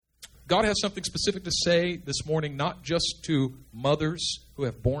God has something specific to say this morning, not just to mothers who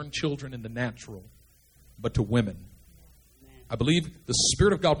have born children in the natural, but to women. I believe the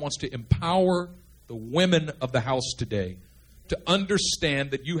Spirit of God wants to empower the women of the house today to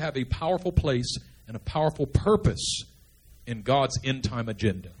understand that you have a powerful place and a powerful purpose in God's end-time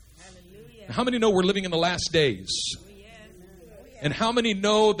agenda. Now, how many know we're living in the last days? And how many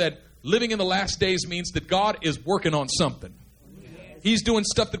know that living in the last days means that God is working on something? He's doing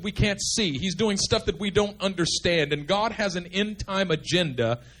stuff that we can't see. He's doing stuff that we don't understand. And God has an end-time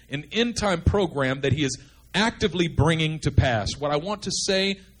agenda, an end-time program that He is actively bringing to pass. What I want to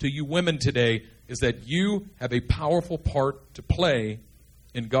say to you women today is that you have a powerful part to play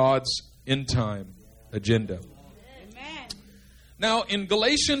in God's end-time agenda. Amen. Now, in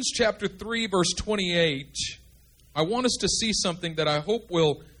Galatians chapter 3, verse 28, I want us to see something that I hope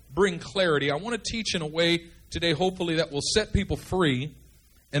will bring clarity. I want to teach in a way today, hopefully, that will set people free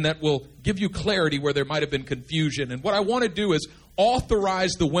and that will give you clarity where there might have been confusion. And what I want to do is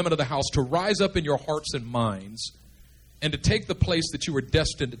authorize the women of the house to rise up in your hearts and minds and to take the place that you were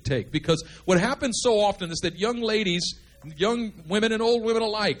destined to take. Because what happens so often is that young ladies, young women and old women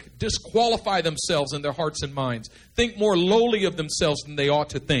alike, disqualify themselves in their hearts and minds, think more lowly of themselves than they ought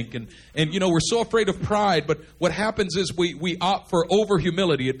to think. And you know, we're so afraid of pride, but what happens is we opt for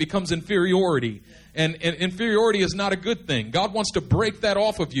over-humility. It becomes inferiority. And inferiority is not a good thing. God wants to break that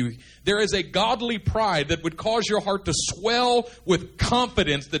off of you. There is a godly pride that would cause your heart to swell with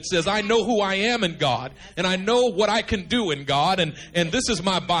confidence that says, I know who I am in God, and I know what I can do in God, and this is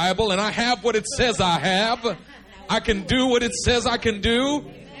my Bible, and I have what it says I have. I can do what it says I can do.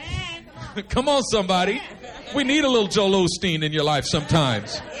 Come on, somebody. We need a little Joel Osteen in your life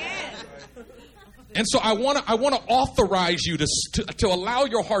sometimes. And so I want to authorize you to allow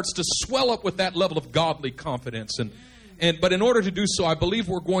your hearts to swell up with that level of godly confidence. But in order to do so, I believe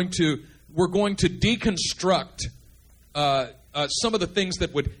we're going to deconstruct some of the things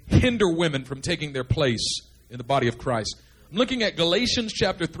that would hinder women from taking their place in the body of Christ. I'm looking at Galatians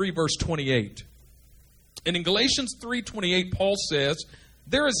chapter 3, verse 28. And in Galatians 3:28, Paul says,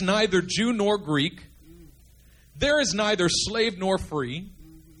 there is neither Jew nor Greek, there is neither slave nor free,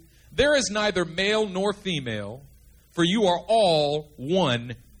 there is neither male nor female, for you are all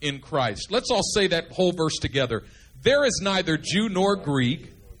one in Christ. Let's all say that whole verse together. There is neither Jew nor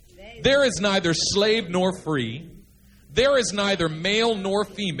Greek, there is neither slave nor free, there is neither male nor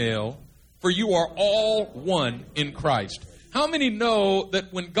female, for you are all one in Christ. How many know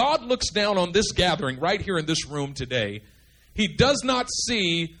that when God looks down on this gathering right here in this room today, He does not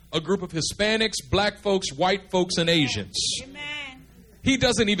see a group of Hispanics, black folks, white folks, and Asians? Amen. He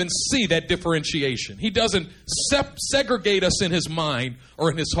doesn't even see that differentiation. He doesn't segregate us in His mind or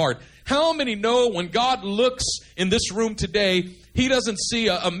in His heart. How many know when God looks in this room today, He doesn't see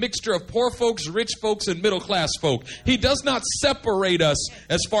a mixture of poor folks, rich folks, and middle-class folk. He does not separate us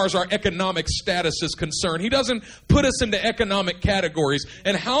as far as our economic status is concerned. He doesn't put us into economic categories.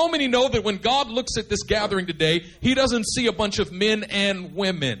 And how many know that when God looks at this gathering today, He doesn't see a bunch of men and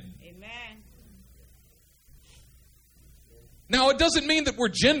women? Now, it doesn't mean that we're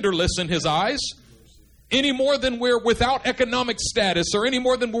genderless in His eyes, any more than we're without economic status or any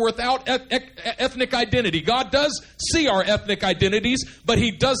more than we're without ethnic identity. God does see our ethnic identities, but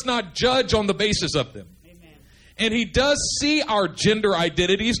He does not judge on the basis of them. Amen. And He does see our gender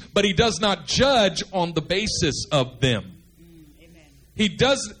identities, but He does not judge on the basis of them. Amen. He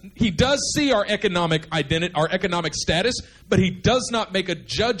does see our economic identity, our economic status, but He does not make a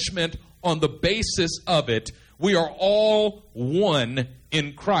judgment on the basis of it. We are all one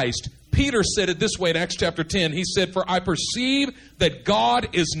in Christ. Peter said it this way in Acts chapter 10. He said, for I perceive that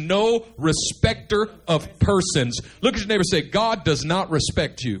God is no respecter of persons. Look at your neighbor and say, God does not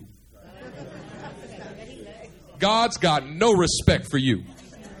respect you. God's got no respect for you.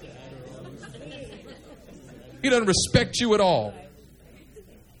 He doesn't respect you at all.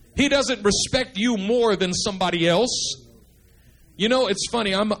 He doesn't respect you more than somebody else. You know, it's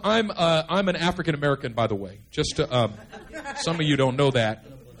funny. I'm an African American, by the way. Just to, some of you don't know that.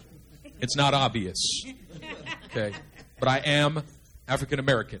 It's not obvious. Okay, but I am African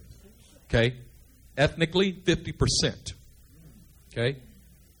American. Okay, ethnically 50%. Okay,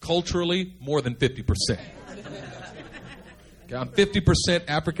 culturally more than 50%. Okay, I'm 50%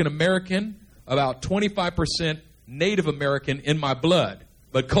 African American, about 25% Native American in my blood,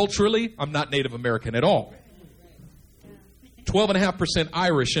 but culturally I'm not Native American at all. 12.5%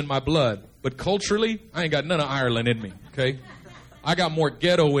 Irish in my blood, but culturally, I ain't got none of Ireland in me, okay? I got more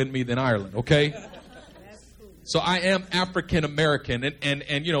ghetto in me than Ireland, okay? So I am African American,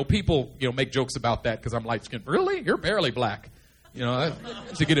 and you know, people, you know, make jokes about that because I'm light-skinned. Really? You're barely black. You know, I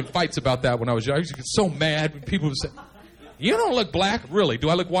used to get in fights about that when I was young. I used to get so mad when people would say, you don't look black. Really? Do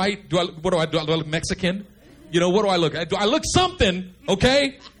I look white? Do I look Mexican? You know, what do I look? Do I look something?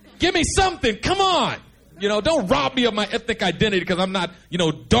 Okay? Give me something. Come on. You know, don't rob me of my ethnic identity because I'm not, you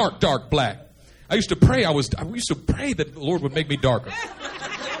know, dark black. I used to pray. I used to pray that the Lord would make me darker.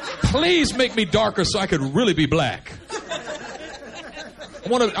 Please make me darker so I could really be black.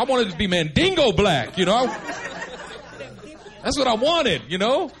 I wanted to be Mandingo black, you know. That's what I wanted, you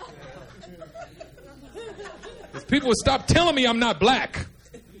know. If people would stop telling me I'm not black.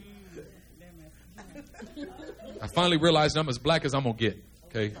 I finally realized I'm as black as I'm going to get.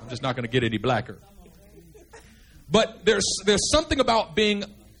 Okay, I'm just not going to get any blacker. But there's something about being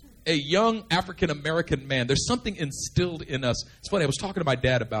a young African-American man. There's something instilled in us. It's funny, I was talking to my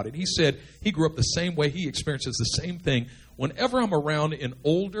dad about it. He said he grew up the same way. He experiences the same thing. Whenever I'm around an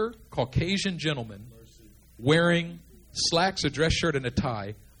older Caucasian gentleman wearing slacks, a dress shirt, and a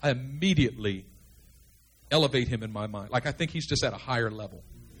tie, I immediately elevate him in my mind. Like I think he's just at a higher level.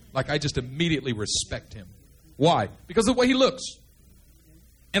 Like I just immediately respect him. Why? Because of the way he looks.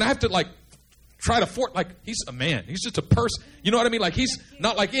 And I have to try to he's a man. He's just a person. You know what I mean? Like he's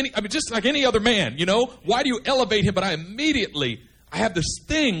not like just like any other man, you know? Why do you elevate him? But I have this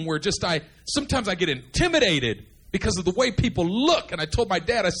thing where sometimes I get intimidated because of the way people look. And I told my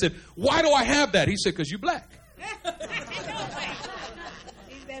dad, I said, why do I have that? He said, because you're black.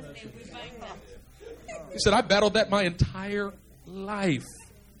 He said, I battled that my entire life.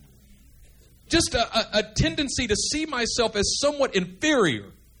 Just a tendency to see myself as somewhat inferior.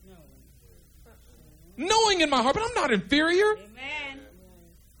 Knowing in my heart, but I'm not inferior. Amen.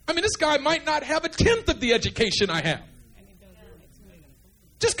 I mean, this guy might not have a tenth of the education I have.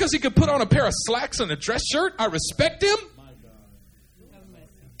 Just because he could put on a pair of slacks and a dress shirt, I respect him.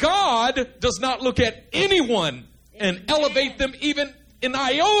 God does not look at anyone and elevate them even in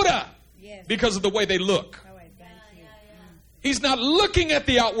iota because of the way they look. He's not looking at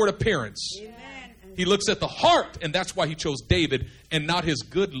the outward appearance. He looks at the heart, and that's why he chose David and not his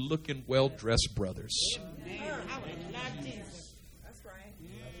good-looking, well-dressed brothers.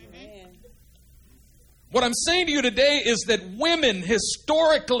 What I'm saying to you today is that women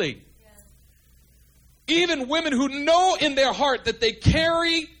historically, even women who know in their heart that they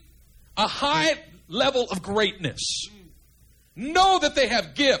carry a high level of greatness, know that they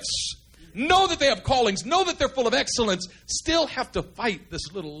have gifts, know that they have callings, know that they're full of excellence, still have to fight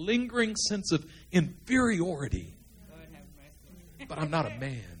this little lingering sense of inferiority. But I'm not a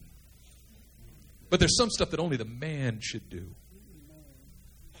man. But there's some stuff that only the man should do.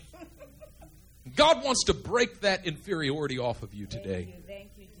 God wants to break that inferiority off of you today.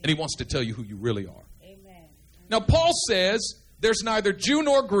 And he wants to tell you who you really are. Now, Paul says there's neither Jew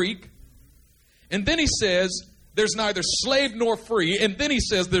nor Greek. And then he says there's neither slave nor free. And then he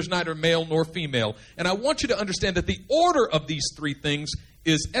says there's neither male nor female. And I want you to understand that the order of these three things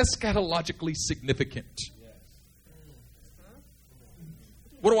is eschatologically significant.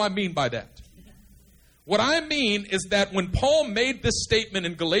 What do I mean by that? What I mean is that when Paul made this statement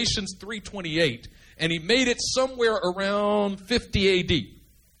in Galatians 3:28, and he made it somewhere around 50 AD,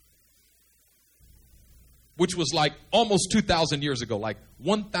 which was like almost 2,000 years ago, like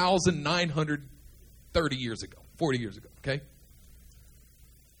 1,930 years ago, 40 years ago, okay?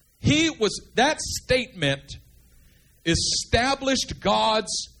 That statement established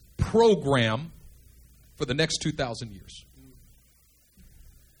God's program for the next 2,000 years.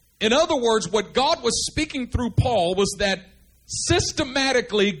 In other words, what God was speaking through Paul was that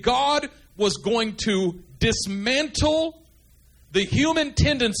systematically God was going to dismantle the human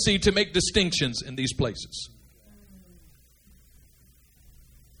tendency to make distinctions in these places.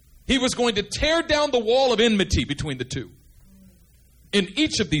 He was going to tear down the wall of enmity between the two in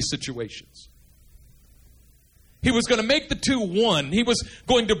each of these situations. He was going to make the two one. He was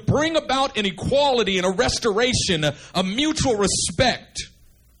going to bring about an equality and a restoration, a mutual respect.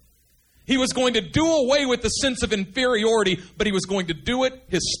 He was going to do away with the sense of inferiority, but he was going to do it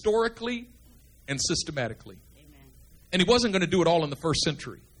historically and systematically. Amen. And he wasn't going to do it all in the first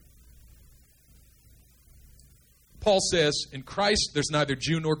century. Paul says, in Christ, there's neither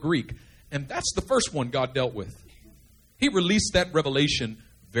Jew nor Greek. And that's the first one God dealt with. He released that revelation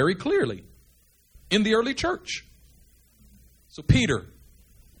very clearly in the early church. So Peter,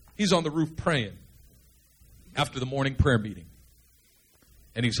 he's on the roof praying after the morning prayer meeting.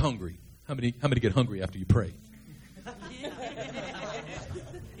 And he's hungry. How many get hungry after you pray?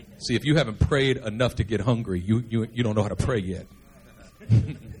 See, if you haven't prayed enough to get hungry, you don't know how to pray yet.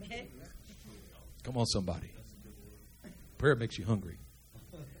 Come on, somebody. Prayer makes you hungry.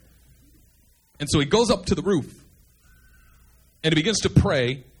 And so he goes up to the roof. And he begins to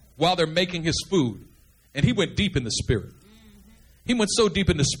pray while they're making his food. And he went deep in the Spirit. He went so deep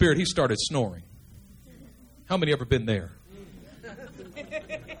in the Spirit, he started snoring. How many ever been there?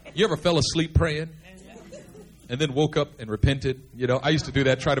 You ever fell asleep praying and then woke up and repented? You know, I used to do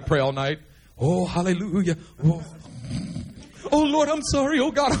that, try to pray all night. Oh, hallelujah. Oh Lord, I'm sorry.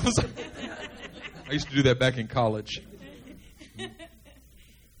 Oh, God, I'm sorry. I used to do that back in college.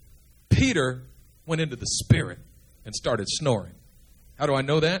 Peter went into the Spirit and started snoring. How do I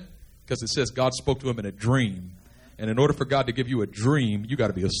know that? Because it says God spoke to him in a dream. And in order for God to give you a dream, you got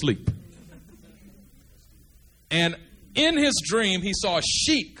to be asleep. And in his dream, he saw a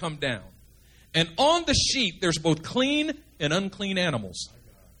sheet come down. And on the sheet, there's both clean and unclean animals.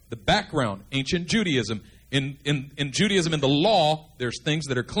 The background, ancient Judaism. In Judaism, in the law, there's things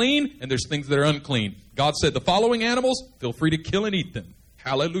that are clean and there's things that are unclean. God said the following animals, feel free to kill and eat them.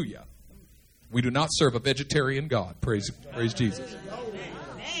 Hallelujah. We do not serve a vegetarian God. Praise Jesus.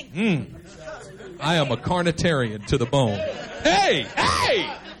 I am a carnitarian to the bone. Hey!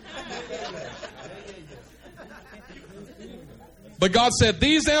 But God said,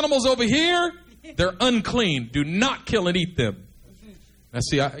 these animals over here, they're unclean. Do not kill and eat them. Now,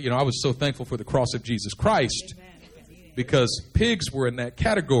 see, I was so thankful for the cross of Jesus Christ because pigs were in that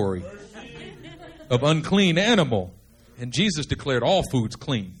category of unclean animal. And Jesus declared all foods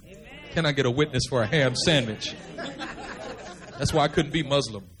clean. Can I get a witness for a ham sandwich? That's why I couldn't be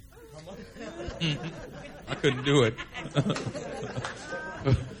Muslim. I couldn't do it.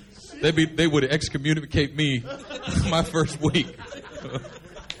 They would excommunicate me my first week.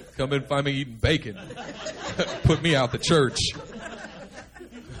 Come and find me eating bacon. Put me out the church.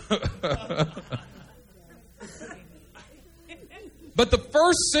 But the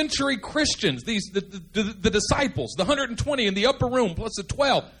first century Christians, the disciples, the 120 in the upper room plus the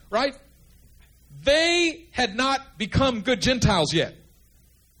 12, right? They had not become good Gentiles yet.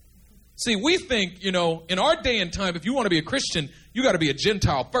 See, we think, in our day and time, if you want to be a Christian, you got to be a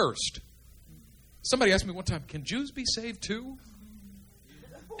Gentile first. Somebody asked me one time, can Jews be saved too?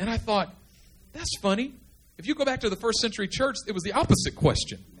 And I thought, that's funny. If you go back to the first century church, it was the opposite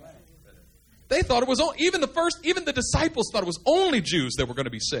question. They thought it was even the disciples thought it was only Jews that were going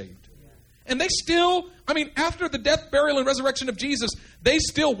to be saved. And they still, after the death, burial, and resurrection of Jesus, they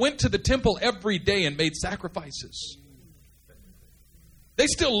still went to the temple every day and made sacrifices. They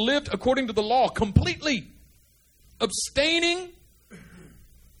still lived according to the law, completely abstaining.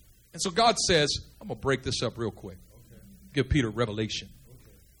 And so God says, I'm going to break this up real quick. Give Peter revelation.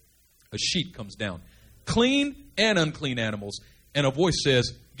 A sheet comes down. Clean and unclean animals. And a voice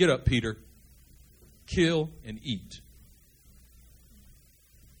says, get up, Peter. Kill and eat.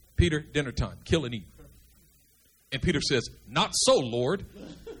 Peter, dinner time. Kill and eat. And Peter says, not so, Lord.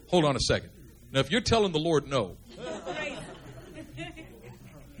 Hold on a second. Now, if you're telling the Lord no.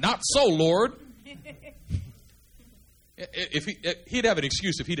 Not so, Lord. He'd have an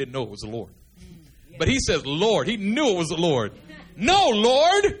excuse if he didn't know it was the Lord. But he says, Lord. He knew it was the Lord. No,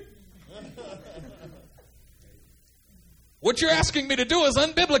 Lord. What you're asking me to do is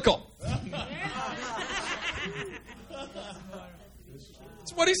unbiblical.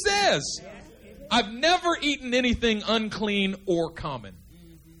 That's what he says. I've never eaten anything unclean or common.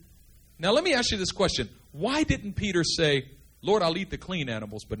 Now, let me ask you this question. Why didn't Peter say, Lord, I'll eat the clean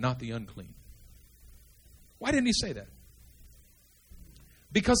animals, but not the unclean? Why didn't he say that?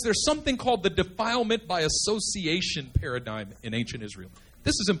 Because there's something called the defilement by association paradigm in ancient Israel.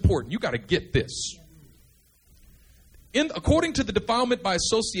 This is important. You got to get this. According to the defilement by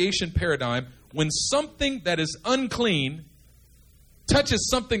association paradigm, when something that is unclean touches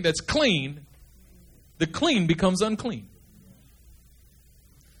something that's clean, the clean becomes unclean.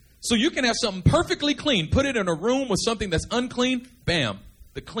 So you can have something perfectly clean, put it in a room with something that's unclean, bam,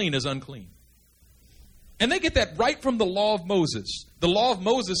 the clean is unclean. And they get that right from the law of Moses. The law of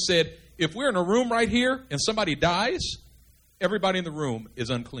Moses said, if we're in a room right here and somebody dies, everybody in the room is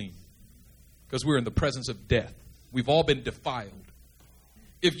unclean because we're in the presence of death. We've all been defiled.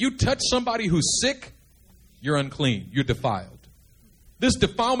 If you touch somebody who's sick, you're unclean. You're defiled. This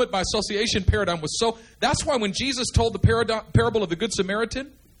defilement by association paradigm was so... That's why when Jesus told the parable of the Good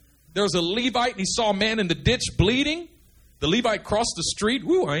Samaritan, there was a Levite and he saw a man in the ditch bleeding. The Levite crossed the street.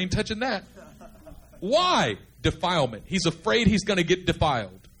 Woo, I ain't touching that. Why? Defilement. He's afraid he's going to get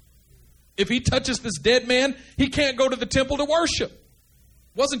defiled. If he touches this dead man, he can't go to the temple to worship.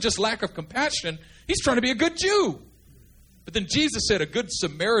 It wasn't just lack of compassion. He's trying to be a good Jew. But then Jesus said a good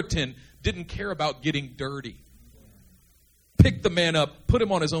Samaritan didn't care about getting dirty. Picked the man up, put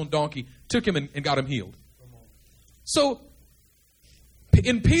him on his own donkey, took him and got him healed. So,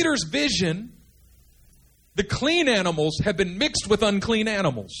 in Peter's vision, The clean animals have been mixed with unclean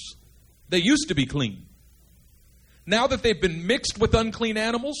animals. They used to be clean. Now that they've been mixed with unclean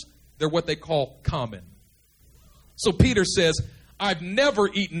animals, they're what they call common. So Peter says, I've never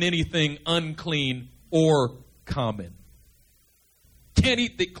eaten anything unclean or common. Can't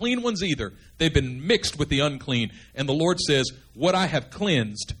eat the clean ones either. They've been mixed with the unclean. And the Lord says, what I have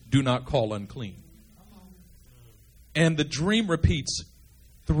cleansed, do not call unclean. And the dream repeats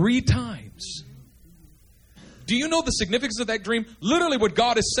 3 times. Do you know the significance of that dream? Literally what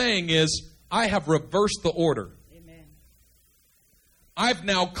God is saying is, I have reversed the order. Amen. I've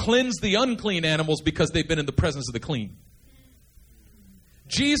now cleansed the unclean animals because they've been in the presence of the clean.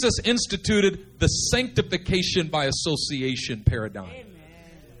 Jesus instituted the sanctification by association paradigm. Amen.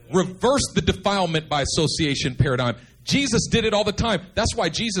 Reversed the defilement by association paradigm. Jesus did it all the time. That's why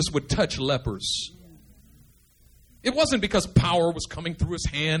Jesus would touch lepers. It wasn't because power was coming through his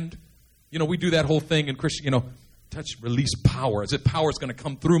hand. You know, we do that whole thing in Christian, touch, release power, as if power is going to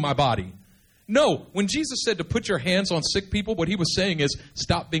come through my body. No, when Jesus said to put your hands on sick people, what he was saying is,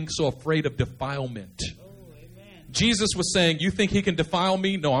 stop being so afraid of defilement. Jesus was saying, you think he can defile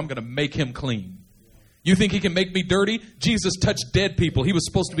me? No, I'm going to make him clean. You think he can make me dirty? Jesus touched dead people. He was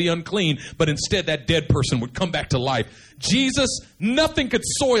supposed to be unclean, but instead that dead person would come back to life. Jesus, nothing could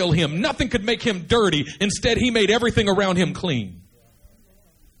soil him. Nothing could make him dirty. Instead, he made everything around him clean.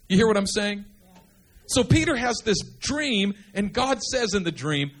 You hear what I'm saying? So Peter has this dream, and God says in the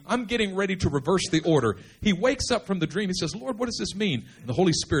dream, I'm getting ready to reverse the order. He wakes up from the dream. He says, Lord, what does this mean? And the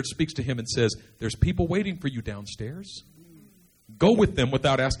Holy Spirit speaks to him and says, there's people waiting for you downstairs. Go with them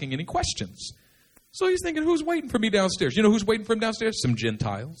without asking any questions. So he's thinking, who's waiting for me downstairs? You know who's waiting for him downstairs? Some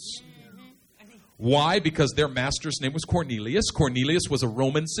Gentiles. Why? Because their master's name was Cornelius. Cornelius was a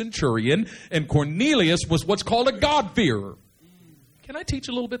Roman centurion, and Cornelius was what's called a God-fearer. Can I teach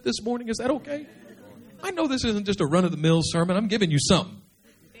a little bit this morning? Is that okay? I know this isn't just a run-of-the-mill sermon. I'm giving you something.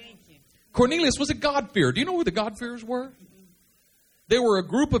 Thank you. Cornelius was a God-fearer. Do you know who the God-fearers were? They were a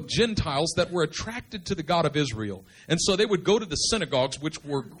group of Gentiles that were attracted to the God of Israel. And so they would go to the synagogues, which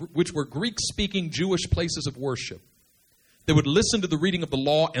were Greek-speaking Jewish places of worship. They would listen to the reading of the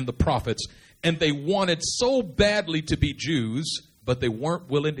law and the prophets. And they wanted so badly to be Jews, but they weren't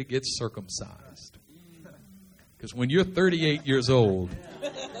willing to get circumcised. Because when you're 38 years old,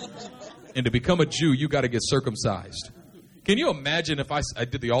 and to become a Jew, you got to get circumcised. Can you imagine if I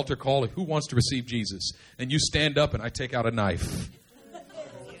did the altar call, who wants to receive Jesus? And you stand up and I take out a knife.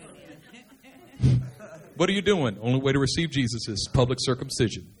 What are you doing? Only way to receive Jesus is public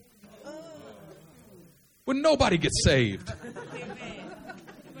circumcision. Well, nobody gets saved.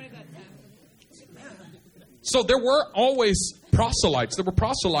 So there were always proselytes. There were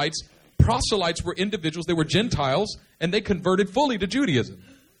proselytes. Proselytes were individuals. They were Gentiles, and they converted fully to Judaism.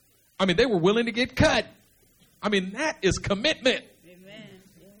 I mean, they were willing to get cut. I mean, that is commitment. Amen.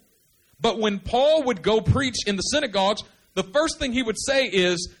 But when Paul would go preach in the synagogues, the first thing he would say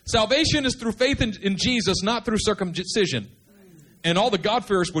is, salvation is through faith in Jesus, not through circumcision. And all the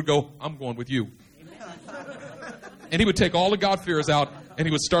God-fearers would go, I'm going with you. And he would take all the God-fearers out, and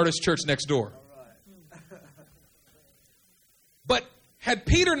he would start his church next door. But had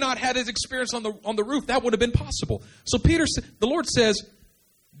Peter not had his experience on the roof, that would have been possible. So the Lord says,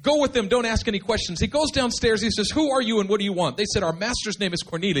 go with them, don't ask any questions. He goes downstairs, he says, who are you and what do you want? They said, our master's name is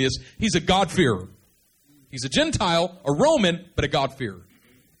Cornelius. He's a God-fearer. He's a Gentile, a Roman, but a God-fearer.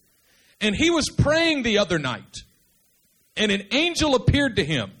 And he was praying the other night, and an angel appeared to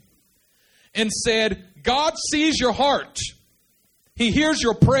him and said, God sees your heart. He hears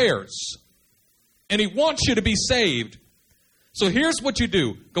your prayers, and he wants you to be saved. So here's what you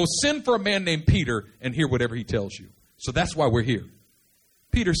do. Go send for a man named Peter and hear whatever he tells you. So that's why we're here.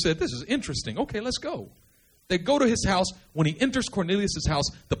 Peter said, this is interesting. Okay, let's go. They go to his house. When he enters Cornelius' house,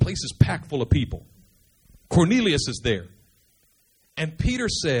 the place is packed full of people. Cornelius is there. And Peter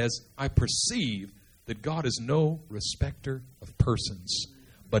says, I perceive that God is no respecter of persons.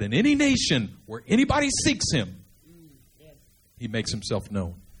 But in any nation where anybody seeks him, he makes himself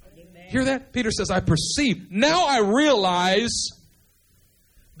known. Amen. Hear that? Peter says, I perceive. Now I realize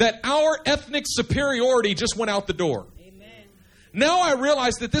that our ethnic superiority just went out the door. Now I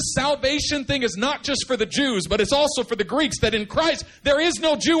realize that this salvation thing is not just for the Jews, but it's also for the Greeks, that in Christ there is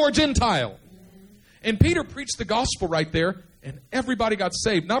no Jew or Gentile. And Peter preached the gospel right there, and everybody got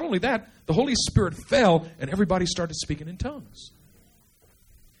saved. Not only that, the Holy Spirit fell, and everybody started speaking in tongues.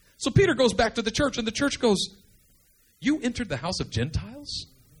 So Peter goes back to the church, and the church goes, you entered the house of Gentiles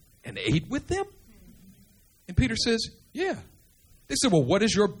and ate with them? And Peter says, yeah. They said, well, what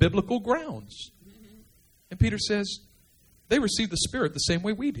is your biblical grounds? And Peter says, they received the Spirit the same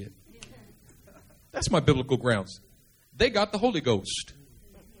way we did. That's my biblical grounds. They got the Holy Ghost.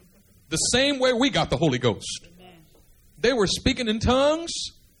 The same way we got the Holy Ghost. They were speaking in tongues.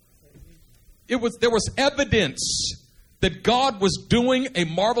 There was evidence that God was doing a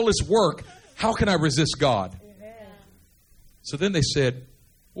marvelous work. How can I resist God? So then they said,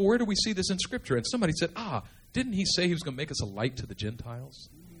 well, where do we see this in Scripture? And somebody said, didn't he say he was going to make us a light to the Gentiles?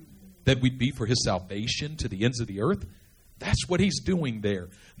 That we'd be for his salvation to the ends of the earth? That's what he's doing there.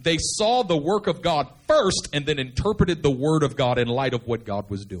 They saw the work of God first and then interpreted the word of God in light of what God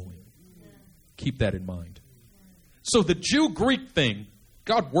was doing. Keep that in mind. So the Jew-Greek thing,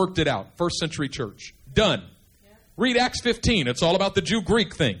 God worked it out. First century church. Done. Read Acts 15. It's all about the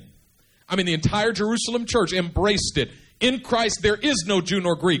Jew-Greek thing. I mean, the entire Jerusalem church embraced it. In Christ, there is no Jew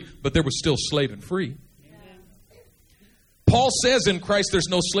nor Greek, but there was still slave and free. Paul says in Christ there's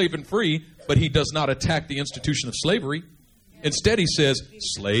no slave and free, but he does not attack the institution of slavery. Instead, he says,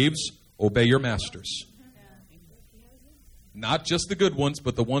 slaves, obey your masters. Not just the good ones,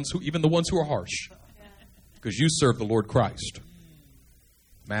 but even the ones who are harsh. Because you serve the Lord Christ.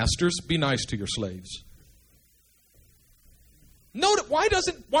 Masters, be nice to your slaves. Note, why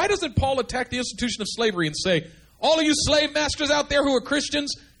doesn't Paul attack the institution of slavery and say, all of you slave masters out there who are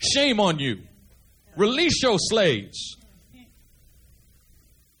Christians, shame on you. Release your slaves.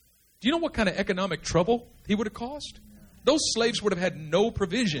 Do you know what kind of economic trouble he would have caused? Those slaves would have had no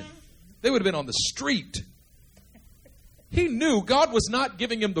provision. They would have been on the street. He knew God was not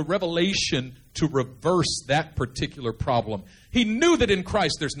giving him the revelation to reverse that particular problem. He knew that in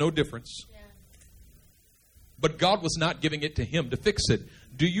Christ there's no difference. But God was not giving it to him to fix it.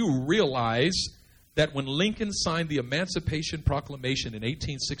 Do you realize that when Lincoln signed the Emancipation Proclamation in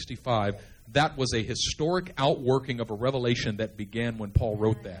 1865, that was a historic outworking of a revelation that began when Paul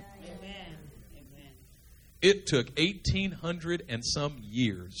wrote that? It took 1,800 and some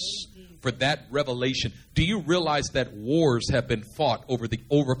years for that revelation. Do you realize that wars have been fought over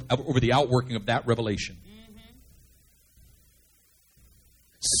the outworking of that revelation?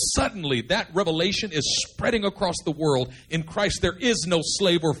 Suddenly, that revelation is spreading across the world. In Christ, there is no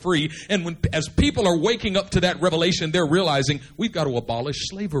slave or free. And as people are waking up to that revelation, they're realizing we've got to abolish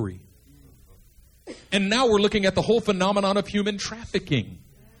slavery. And now we're looking at the whole phenomenon of human trafficking.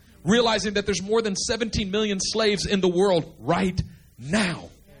 Realizing that there's more than 17 million slaves in the world right now.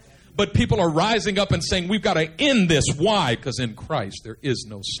 But people are rising up and saying, we've got to end this. Why? Because in Christ, there is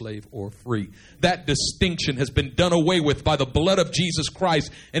no slave or free. That distinction has been done away with by the blood of Jesus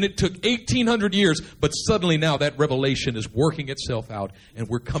Christ. And it took 1,800 years. But suddenly now that revelation is working itself out. And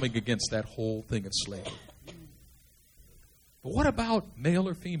we're coming against that whole thing of slavery. But what about male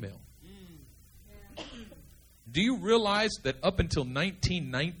or female? Do you realize that up until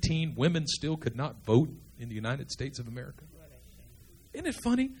 1919, women still could not vote in the United States of America? Isn't it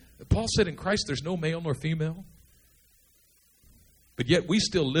funny that Paul said in Christ there's no male nor female? But yet we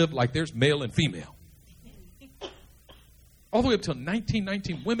still live like there's male and female. All the way up until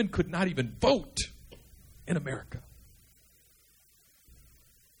 1919, women could not even vote in America.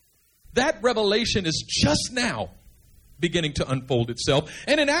 That revelation is just now beginning to unfold itself.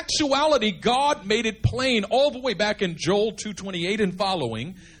 And in actuality, God made it plain all the way back in Joel 2:28 and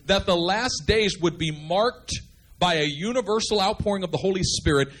following that the last days would be marked by a universal outpouring of the Holy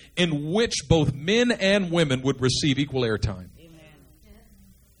Spirit in which both men and women would receive equal airtime.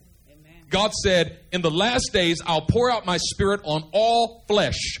 God said, in the last days, I'll pour out my Spirit on all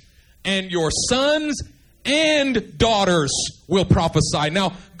flesh, and your sons and daughters will prophesy.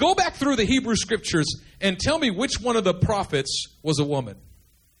 Now, go back through the Hebrew Scriptures and tell me which one of the prophets was a woman.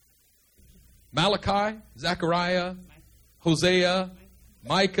 Malachi, Zechariah, Hosea,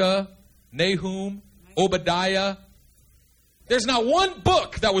 Micah, Nahum, Obadiah. There's not one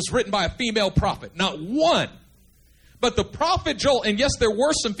book that was written by a female prophet. Not one. But the prophet Joel, and yes, there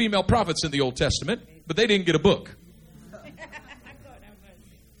were some female prophets in the Old Testament, but they didn't get a book.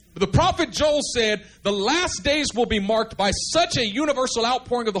 The prophet Joel said, the last days will be marked by such a universal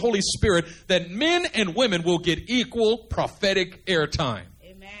outpouring of the Holy Spirit that men and women will get equal prophetic airtime.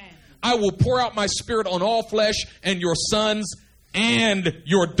 Amen. I will pour out my Spirit on all flesh, and your sons and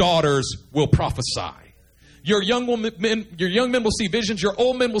your daughters will prophesy. Your young men will see visions. Your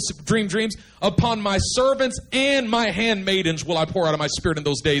old men will dream dreams. Upon my servants and my handmaidens will I pour out of my Spirit in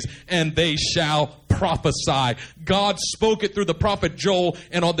those days, and they shall prophesy. God spoke it through the prophet Joel,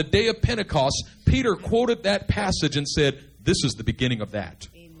 and on the day of Pentecost, Peter quoted that passage and said, this is the beginning of that.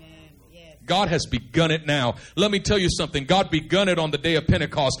 Amen. Yes. God has begun it now. Let me tell you something. God begun it on the day of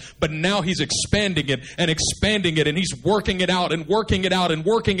Pentecost, but now he's expanding it, and he's working it out and working it out and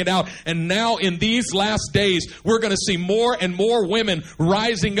working it out. And now in these last days, we're going to see more and more women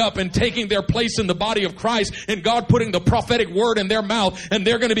rising up and taking their place in the body of Christ, and God putting the prophetic word in their mouth, and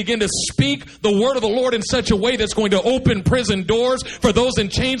they're going to begin to speak the word of the Lord in such a way that's going to open prison doors for those in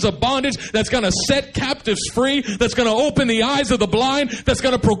chains of bondage, that's going to set captives free, that's going to open the eyes of the blind, that's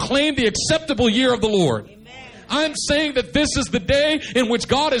going to proclaim the acceptable year of the Lord. Amen. I'm saying that this is the day in which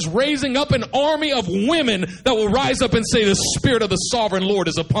God is raising up an army of women that will rise up and say, the Spirit of the Sovereign Lord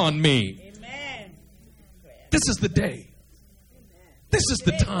is upon me. Amen. This is the day. This is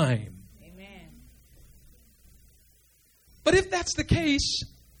the time. Amen. But if that's the case,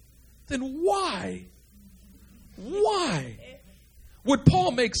 then why would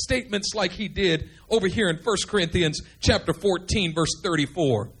Paul make statements like he did over here in 1 Corinthians chapter 14, verse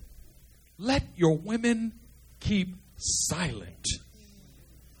 34? Let your women keep silent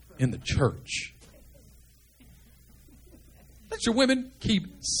in the church. Let your women keep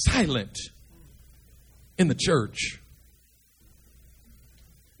silent in the church.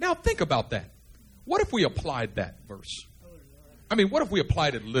 Now think about that. What if we applied that verse? I mean, what if we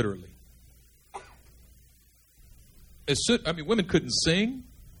applied it literally? Women couldn't sing,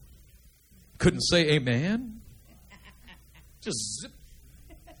 couldn't say amen. Just zip.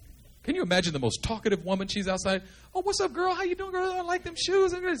 Can you imagine the most talkative woman? She's outside. Oh, what's up, girl? How you doing, girl? I like them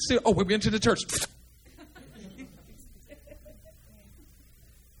shoes. Oh, we're into the church.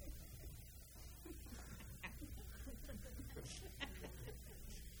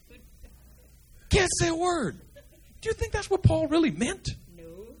 Can't say a word. Do you think that's what Paul really meant? No.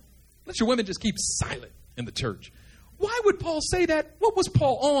 Let your women just keep silent in the church. Why would Paul say that? What was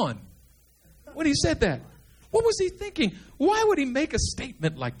Paul on when he said that? What was he thinking? Why would he make a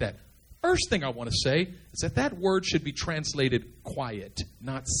statement like that? First thing I want to say is that word should be translated quiet,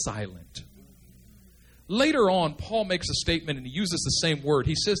 not silent. Later on, Paul makes a statement and he uses the same word.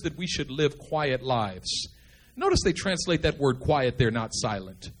 He says that we should live quiet lives. Notice they translate that word quiet there, not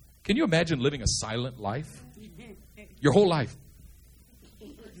silent. Can you imagine living a silent life? Your whole life.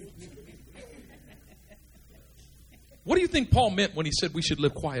 What do you think Paul meant when he said we should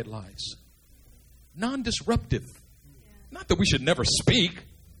live quiet lives? Non-disruptive. Not that we should never speak,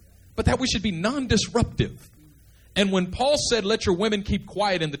 but that we should be non-disruptive. And when Paul said, let your women keep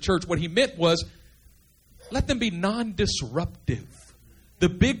quiet in the church, what he meant was, let them be non-disruptive. The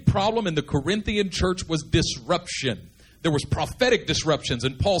big problem in the Corinthian church was disruption. There was prophetic disruptions,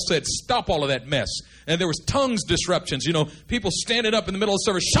 and Paul said, stop all of that mess. And there was tongues disruptions, people standing up in the middle of the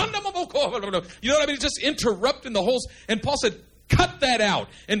service, you know what I mean, just interrupting the whole, and Paul said, cut that out.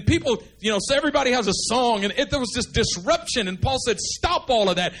 And people, so everybody has a song, and there was this disruption, and Paul said, stop all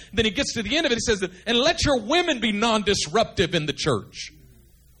of that. Then he gets to the end of it, he says, and let your women be non-disruptive in the church.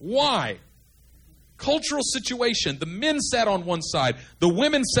 Why? Cultural situation. The men sat on one side, the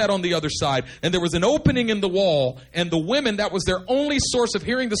women sat on the other side, and there was an opening in the wall, and the women, that was their only source of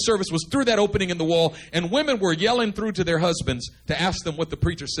hearing the service, was through that opening in the wall, and women were yelling through to their husbands to ask them what the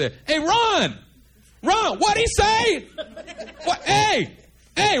preacher said. Hey, Ron, what'd he say? What? Hey,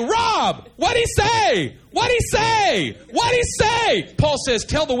 Rob, what'd he say? What'd he say? What'd he say? Paul says,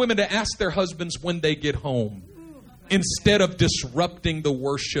 tell the women to ask their husbands when they get home, instead of disrupting the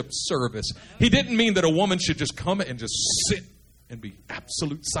worship service. He didn't mean that a woman should just come and just sit and be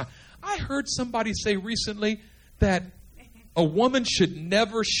absolute silent. I heard somebody say recently that a woman should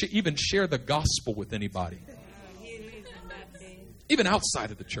never even share the gospel with anybody, even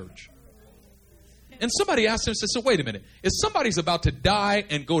outside of the church. And somebody asked him, said, so wait a minute, if somebody's about to die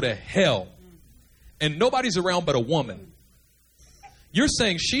and go to hell and nobody's around but a woman, you're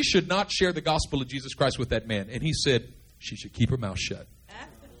saying she should not share the gospel of Jesus Christ with that man. And he said, she should keep her mouth shut.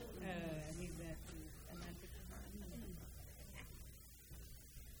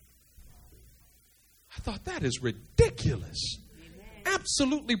 I thought that is ridiculous.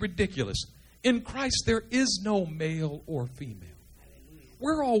 Absolutely ridiculous. In Christ, there is no male or female.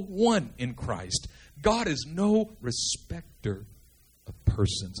 We're all one in Christ. God is no respecter of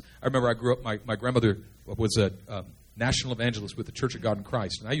persons. I remember I grew up, my grandmother was a national evangelist with the Church of God in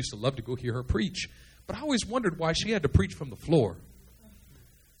Christ. And I used to love to go hear her preach. But I always wondered why she had to preach from the floor.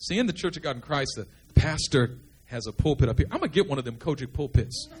 See, in the Church of God in Christ, the pastor has a pulpit up here. I'm going to get one of them Kojic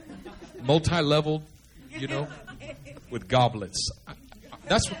pulpits. Multi-leveled, with goblets.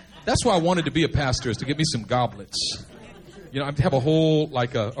 That's why I wanted to be a pastor, is to get me some goblets. I have a whole,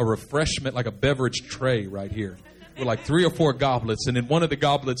 like a refreshment, like a beverage tray right here with like 3 or 4 goblets. And in one of the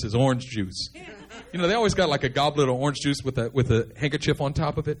goblets is orange juice. They always got like a goblet of orange juice with a handkerchief on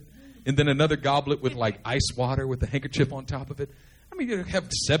top of it. and then another goblet with like ice water with a handkerchief on top of it. I mean, you have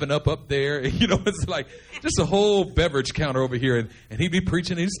 7-Up there. You know, it's like just a whole beverage counter over here. And he'd be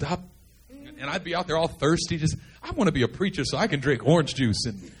preaching, and he'd stop. And I'd be out there all thirsty. Just, I want to be a preacher so I can drink orange juice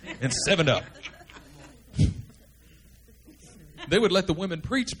and 7-Up. They would let the women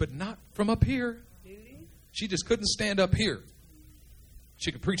preach, but not from up here. She just couldn't stand up here.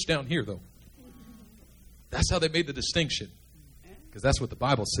 She could preach down here, though. That's how they made the distinction. Because that's what the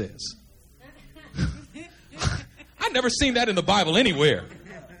Bible says. I've never seen that in the Bible anywhere.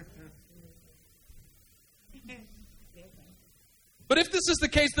 But if this is the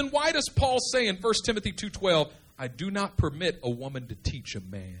case, then why does Paul say in 1 Timothy 2:12, I do not permit a woman to teach a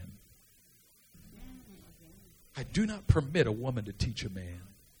man? I do not permit a woman to teach a man.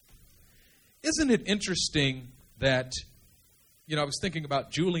 Isn't it interesting that, you know, I was thinking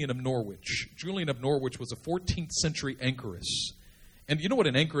about Julian of Norwich. Julian of Norwich was a 14th century anchoress. And you know what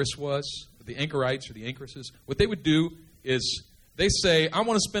an anchoress was? The anchorites or the anchoresses? What they would do is they say, I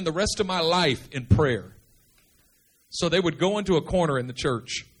want to spend the rest of my life in prayer. So they would go into a corner in the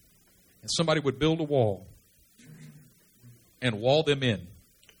church and somebody would build a wall and wall them in.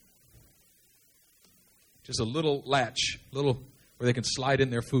 Just a little latch, where they can slide in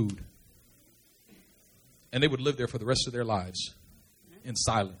their food. And they would live there for the rest of their lives in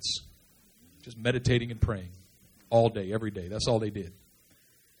silence, just meditating and praying all day, every day. That's all they did.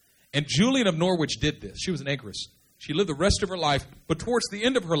 And Julian of Norwich did this. She was an anchoress. She lived the rest of her life, but towards the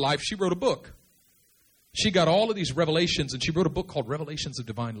end of her life, she wrote a book. She got all of these revelations, and she wrote a book called Revelations of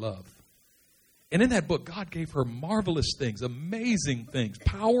Divine Love. And in that book, God gave her marvelous things, amazing things,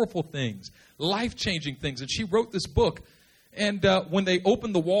 powerful things, life-changing things. And she wrote this book. And when they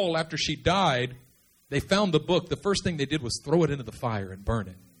opened the wall after she died, they found the book. The first thing they did was throw it into the fire and burn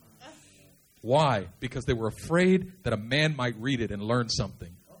it. Why? Because they were afraid that a man might read it and learn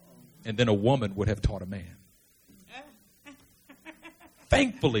something. And then a woman would have taught a man.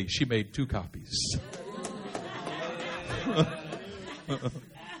 Thankfully, she made 2 copies.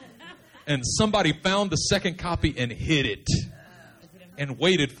 And somebody found the second copy and hid it. And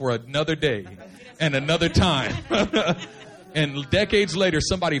waited for another day and another time. And decades later,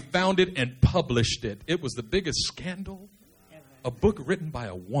 somebody found it and published it. It was the biggest scandal. A book written by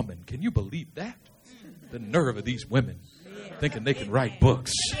a woman. Can you believe that? The nerve of these women thinking they can write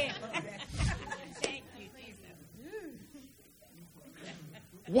books.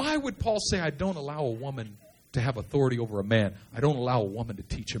 Why would Paul say, I don't allow a woman to have authority over a man? I don't allow a woman to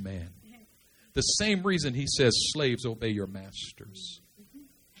teach a man. The same reason he says, slaves, obey your masters.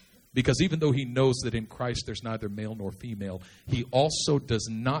 Because even though he knows that in Christ there's neither male nor female, he also does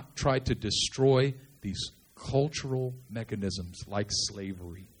not try to destroy these cultural mechanisms like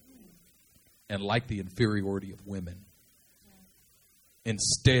slavery and like the inferiority of women.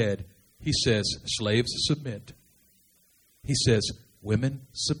 Instead, he says, slaves, submit. He says, women,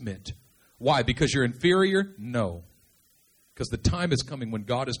 submit. Why? Because you're inferior? No. Because the time is coming when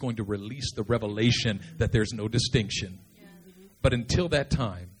God is going to release the revelation that there's no distinction. But until that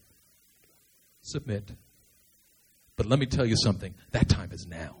time, submit. But let me tell you something. That time is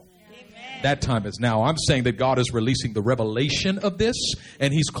now. That time is now. I'm saying that God is releasing the revelation of this,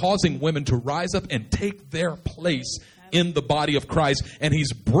 and he's causing women to rise up and take their place in the body of Christ, and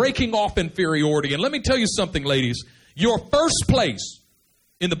he's breaking off inferiority. And let me tell you something, ladies. Your first place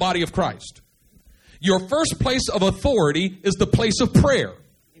in the body of Christ, your first place of authority is the place of prayer.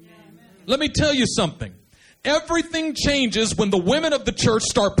 Amen. Let me tell you something. Everything changes when the women of the church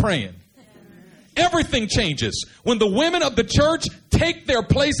start praying. Everything changes when the women of the church take their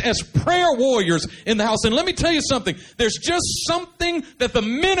place as prayer warriors in the house. And let me tell you something. There's just something that the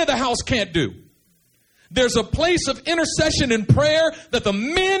men of the house can't do. There's a place of intercession and prayer that the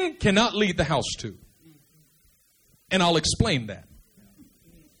men cannot lead the house to. And I'll explain that.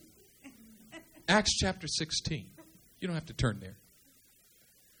 Acts chapter 16. You don't have to turn there.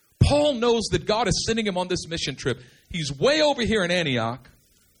 Paul knows that God is sending him on this mission trip. He's way over here in Antioch.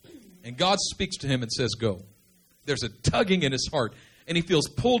 And God speaks to him and says, go. There's a tugging in his heart. And he feels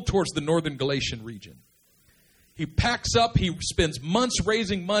pulled towards the northern Galatian region. He packs up. He spends months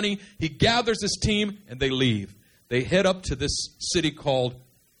raising money. He gathers his team and they leave. They head up to this city called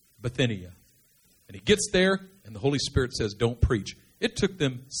Bithynia. And he gets there and the Holy Spirit says, don't preach. It took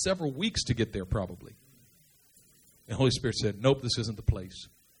them several weeks to get there probably. And the Holy Spirit said, nope, this isn't the place.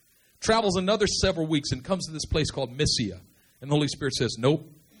 Travels another several weeks and comes to this place called Mysia. And the Holy Spirit says, nope,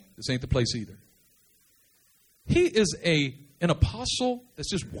 this ain't the place either. He is an apostle that's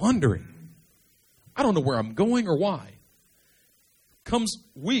just wandering. I don't know where I'm going or why. Comes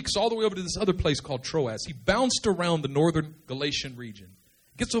weeks all the way over to this other place called Troas. He bounced around the northern Galatian region.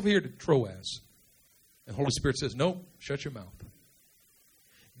 Gets over here to Troas. And the Holy Spirit says, no, shut your mouth.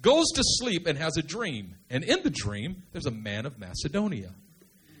 Goes to sleep and has a dream. And in the dream, there's a man of Macedonia.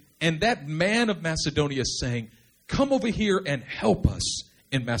 And that man of Macedonia is saying, come over here and help us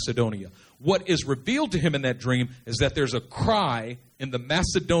in Macedonia. What is revealed to him in that dream is that there's a cry in the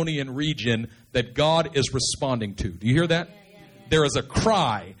Macedonian region that God is responding to. Do you hear that? There is a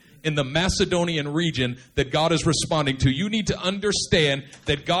cry in the Macedonian region that God is responding to. You need to understand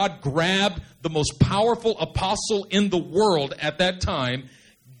that God grabbed the most powerful apostle in the world at that time,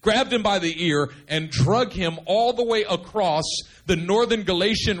 grabbed him by the ear and drug him all the way across the northern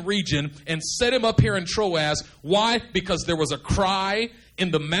Galatian region and set him up here in Troas. Why? Because there was a cry in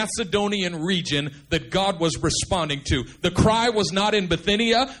the Macedonian region that God was responding to. The cry was not in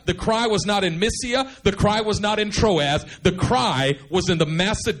Bithynia. The cry was not in Mysia. The cry was not in Troas. The cry was in the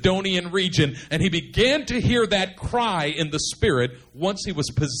Macedonian region. And he began to hear that cry in the Spirit once he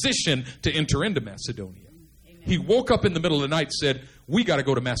was positioned to enter into Macedonia. Amen. He woke up in the middle of the night and said, we got to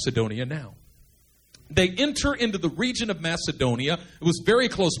go to Macedonia now. They enter into the region of Macedonia. It was very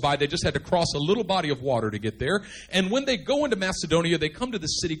close by. They just had to cross a little body of water to get there. And when they go into Macedonia, they come to the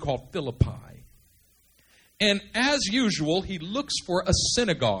city called Philippi. And as usual, he looks for a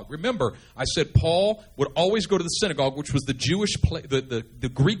synagogue. Remember, I said Paul would always go to the synagogue, which was the Jewish,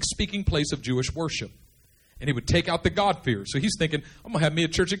 the Greek-speaking place of Jewish worship. And he would take out the God-fears. So he's thinking, I'm going to have me a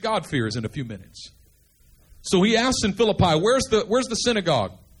church of God-fears in a few minutes. So he asks in Philippi, where's the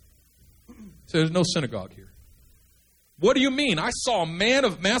synagogue? So there's no synagogue here. What do you mean? I saw a man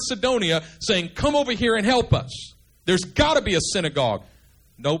of Macedonia saying, come over here and help us. There's got to be a synagogue.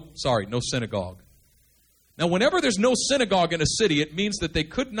 Nope, sorry, no synagogue. Now, whenever there's no synagogue in a city, it means that they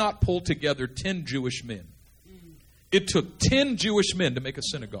could not pull together 10 Jewish men. It took 10 Jewish men to make a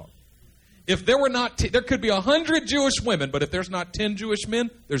synagogue. If there were not, there could be 100 Jewish women, but if there's not 10 Jewish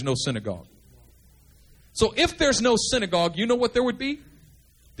men, there's no synagogue. So if there's no synagogue, you know what there would be?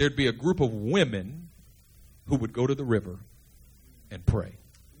 There'd be a group of women who would go to the river and pray.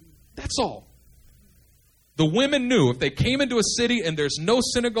 That's all. The women knew if they came into a city and there's no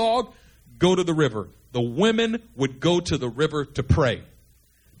synagogue, go to the river. The women would go to the river to pray.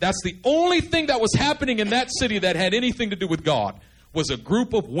 That's the only thing that was happening in that city that had anything to do with God, was a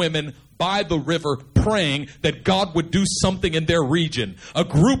group of women by the river praying that God would do something in their region. A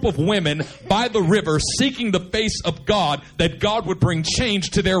group of women by the river seeking the face of God, that God would bring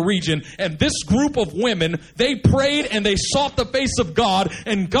change to their region. And this group of women, they prayed and they sought the face of God,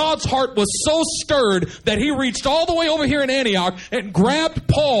 and God's heart was so stirred that he reached all the way over here in Antioch and grabbed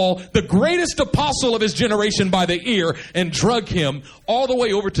Paul, the greatest apostle of his generation, by the ear and drug him all the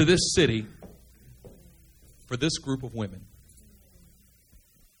way over to this city for this group of women.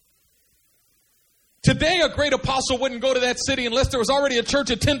 Today, a great apostle wouldn't go to that city unless there was already a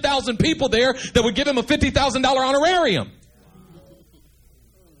church of 10,000 people there that would give him a $50,000 honorarium.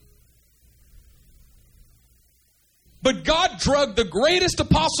 But God drugged the greatest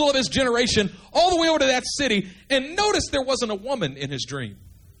apostle of his generation all the way over to that city. And notice there wasn't a woman in his dream.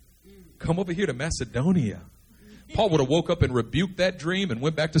 Come over here to Macedonia. Paul would have woke up and rebuked that dream and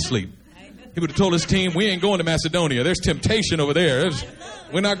went back to sleep. He would have told his team, we ain't going to Macedonia. There's temptation over there.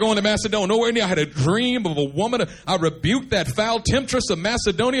 We're not going to Macedonia. Nowhere near. I had a dream of a woman. I rebuked that foul temptress of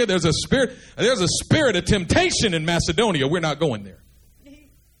Macedonia. There's a spirit of temptation in Macedonia. We're not going there.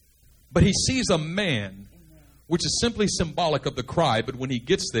 But he sees a man, which is simply symbolic of the cry. But when he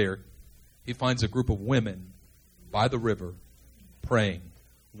gets there, he finds a group of women by the river praying.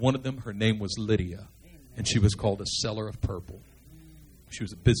 One of them, her name was Lydia, and she was called a seller of purple. She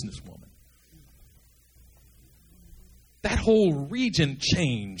was a businesswoman. That whole region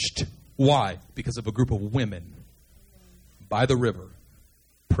changed. Why? Because of a group of women by the river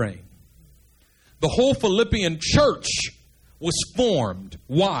praying. The whole Philippian church was formed.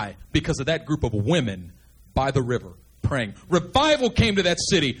 Why? Because of that group of women by the river praying. Revival came to that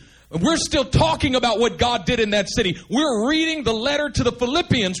city. We're still talking about what God did in that city. We're reading the letter to the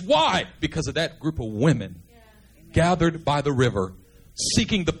Philippians. Why? Because of that group of women gathered by the river,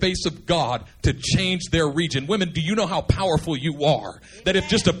 seeking the face of God to change their region. Women, do you know how powerful you are? That if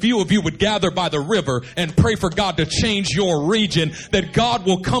just a few of you would gather by the river and pray for God to change your region, that God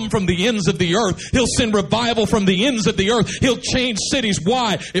will come from the ends of the earth. He'll send revival from the ends of the earth. He'll change cities.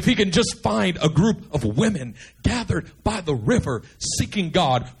 Why? If he can just find a group of women gathered by the river seeking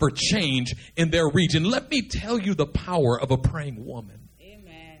God for change in their region. Let me tell you the power of a praying woman.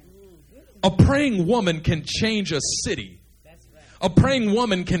 Amen. A praying woman can change a city. A praying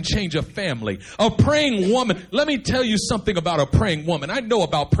woman can change a family. A praying woman. Let me tell you something about a praying woman. I know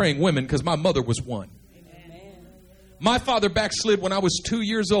about praying women because my mother was one. Amen. My father backslid when I was 2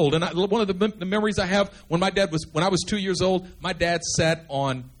 years old. And one of the memories I have when I was 2 years old, my dad sat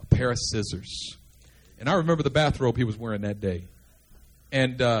on a pair of scissors. And I remember the bathrobe he was wearing that day.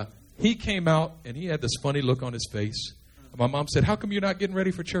 And he came out and he had this funny look on his face. And my mom said, "How come you're not getting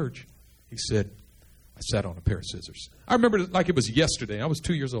ready for church?" He said, "I sat on a pair of scissors." I remember it like it was yesterday. I was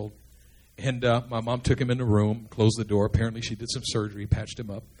 2 years old. And my mom took him in the room, closed the door. Apparently she did some surgery, patched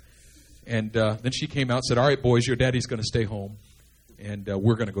him up. And then she came out and said, "All right, boys, your daddy's going to stay home. And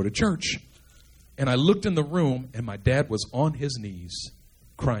we're going to go to church." And I looked in the room, and my dad was on his knees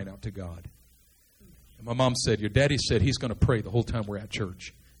crying out to God. And my mom said, "Your daddy said he's going to pray the whole time we're at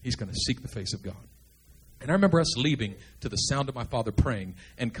church. He's going to seek the face of God." And I remember us leaving to the sound of my father praying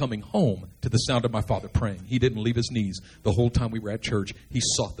and coming home to the sound of my father praying. He didn't leave his knees the whole time we were at church. He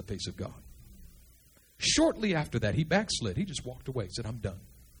sought the face of God. Shortly after that, he backslid. He just walked away. He said, "I'm done.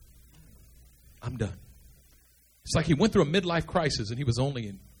 I'm done." It's like he went through a midlife crisis and he was only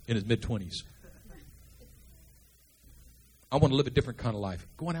in his mid-20s. I want to live a different kind of life.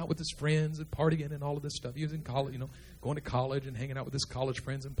 Going out with his friends and partying and all of this stuff. He was in college, going to college and hanging out with his college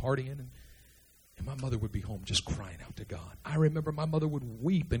friends and partying. And my mother would be home just crying out to God. I remember my mother would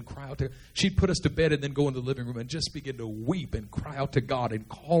weep and cry out to God. She'd put us to bed and then go in the living room and just begin to weep and cry out to God and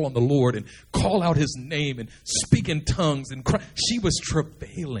call on the Lord and call out his name and speak in tongues and cry. She was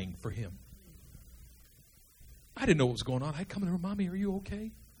travailing for him. I didn't know what was going on. I'd come in her, "Mommy, are you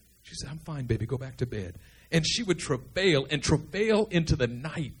okay?" She said, "I'm fine, baby. Go back to bed." And she would travail and travail into the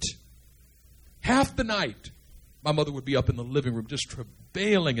night. Half the night, my mother would be up in the living room just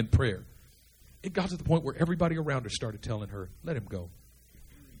travailing in prayer. It got to the point where everybody around her started telling her, "Let him go.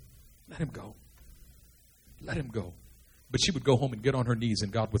 Let him go. Let him go." But she would go home and get on her knees,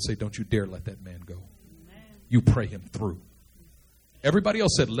 and God would say, "Don't you dare let that man go. You pray him through." Everybody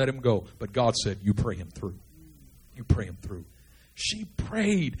else said, "Let him go." But God said, "You pray him through. You pray him through." She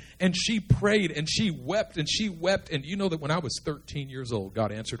prayed and she prayed and she wept and she wept. And you know that when I was 13 years old,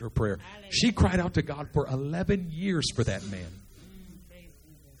 God answered her prayer. She cried out to God for 11 years for that man.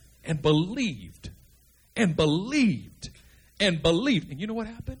 And believed and believed and believed. And you know what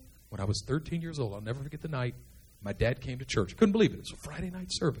happened? When I was 13 years old, I'll never forget the night my dad came to church. Couldn't believe it. It was a Friday night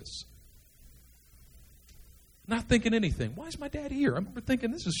service. Not thinking anything. Why is my dad here? I remember thinking,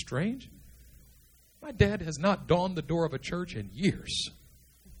 this is strange. My dad has not dawned the door of a church in years.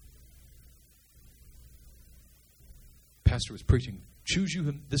 Pastor was preaching, "Choose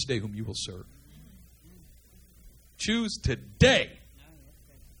you this day whom you will serve." Choose today.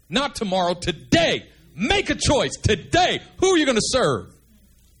 Not tomorrow, today. Make a choice today. Who are you going to serve?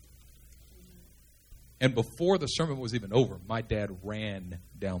 And before the sermon was even over, my dad ran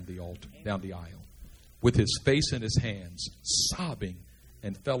down the aisle with his face in his hands, sobbing,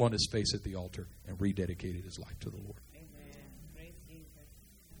 and fell on his face at the altar and rededicated his life to the Lord.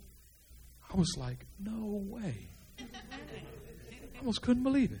 I was like, no way. I almost couldn't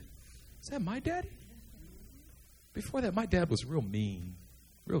believe it. Is that my daddy? Before that, my dad was real mean.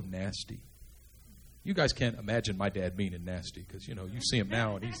 Real nasty. You guys can't imagine my dad mean and nasty because, you see him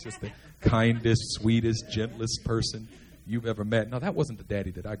now and he's just the kindest, sweetest, gentlest person you've ever met. No, that wasn't the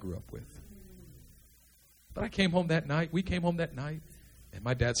daddy that I grew up with. But we came home that night, and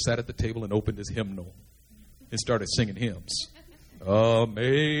my dad sat at the table and opened his hymnal and started singing hymns.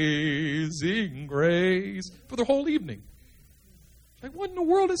 Amazing Grace. For the whole evening. Like, what in the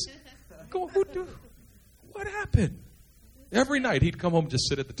world is going on? What happened? Every night he'd come home and just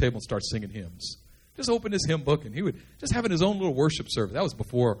sit at the table and start singing hymns. Just open his hymn book and he would just having his own little worship service. That was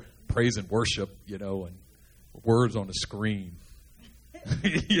before praise and worship, and words on the screen.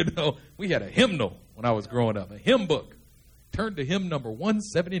 We had a hymnal when I was growing up, a hymn book. Turned to hymn number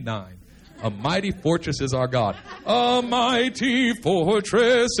 179. A mighty fortress is our God. A mighty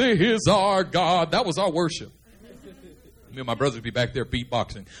fortress is our God. That was our worship. Me and my brothers would be back there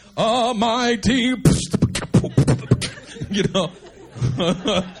beatboxing. A mighty...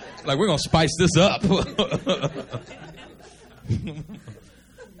 like we're going to spice this up.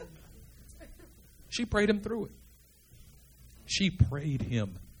 She prayed him through it. She prayed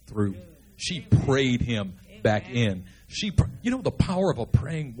him through. She prayed him back in. The power of a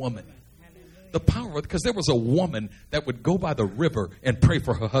praying woman. The power of it, because there was a woman that would go by the river and pray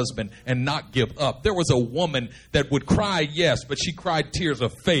for her husband and not give up. There was a woman that would cry, yes, but she cried tears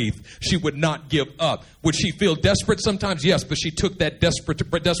of faith. She would not give up. Would she feel desperate sometimes? Yes, but she took that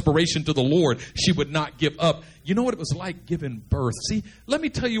desperation to the Lord. She would not give up. You know what it was like giving birth? See, let me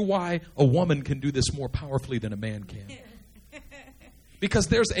tell you why a woman can do this more powerfully than a man can. Because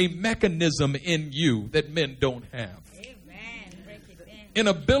there's a mechanism in you that men don't have.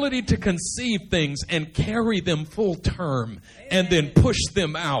 ability to conceive things and carry them full term and then push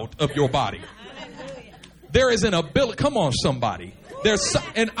them out of your body. There is an ability. Come on, somebody.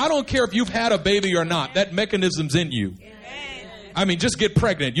 And I don't care if you've had a baby or not. That mechanism's in you. I mean, just get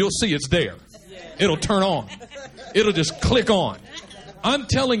pregnant. You'll see it's there. It'll turn on. It'll just click on. I'm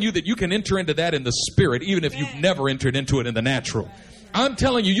telling you that you can enter into that in the spirit, even if you've never entered into it in the natural. I'm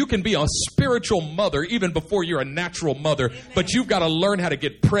telling you, you can be a spiritual mother even before you're a natural mother, but you've got to learn how to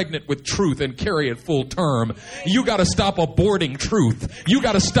get pregnant with truth and carry it full term. You got to stop aborting truth. You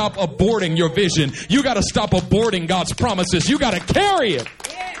got to stop aborting your vision. You got to stop aborting God's promises. You got to carry it.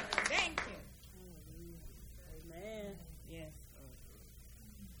 Yeah, thank you. Amen. Yes.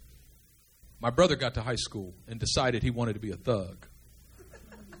 My brother got to high school and decided he wanted to be a thug.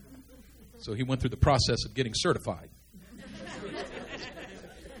 So he went through the process of getting certified.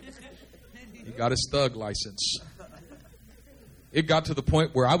 He got his thug license. It got to the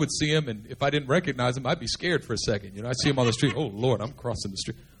point where I would see him, and if I didn't recognize him, I'd be scared for a second. You know, I'd see him on the street. Oh, Lord, I'm crossing the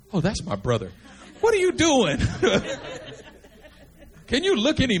street. Oh, that's my brother. What are you doing? Can you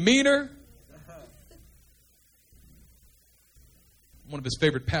look any meaner? One of his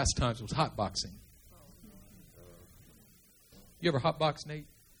favorite pastimes was hot boxing. You ever hot box, Nate?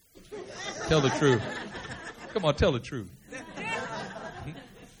 Tell the truth. Come on, tell the truth.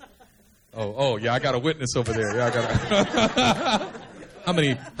 Oh, yeah, I got a witness over there. Yeah, I got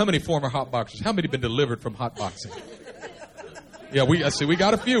How many former hot boxers? How many been delivered from hot boxing? Yeah, we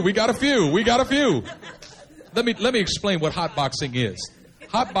got a few. Let me explain what hot boxing is.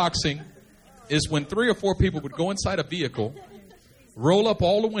 Hot boxing is when 3 or 4 people would go inside a vehicle, roll up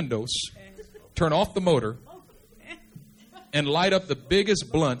all the windows, turn off the motor, and light up the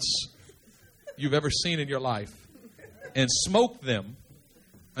biggest blunts you've ever seen in your life and smoke them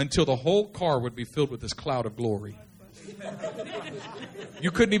until the whole car would be filled with this cloud of glory.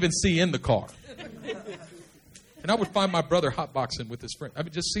 You couldn't even see in the car. And I would find my brother hotboxing with his friend. I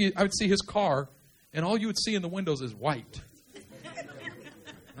would see his car, and all you would see in the windows is white.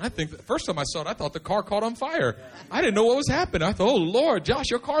 And I think the first time I saw it, I thought the car caught on fire. I didn't know what was happening. I thought, oh, Lord, Josh,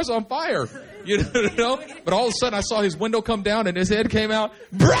 your car's on fire. You know? But all of a sudden, I saw his window come down, and his head came out.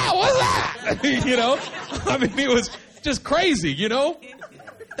 Bro, what's that? You know? I mean, it was just crazy, you know?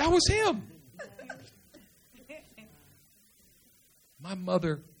 That was him. My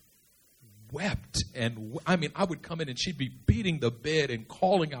mother wept, and I would come in and she'd be beating the bed and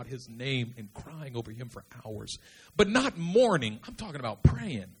calling out his name and crying over him for hours. But not mourning. I'm talking about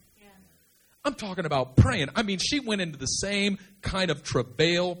praying. Yeah. I'm talking about praying. I mean, she went into the same kind of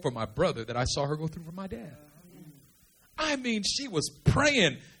travail for my brother that I saw her go through for my dad. I mean, she was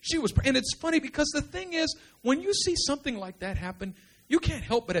praying. And it's funny because the thing is, when you see something like that happen, you can't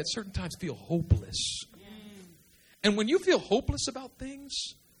help but at certain times feel hopeless. And when you feel hopeless about things,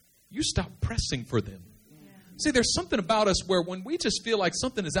 you stop pressing for them. See, there's something about us where when we just feel like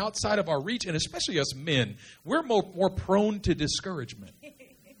something is outside of our reach, and especially us men, we're more prone to discouragement.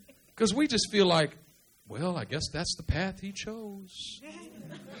 Because we just feel like, well, I guess that's the path he chose.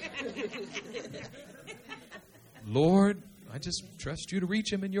 Lord, I just trust you to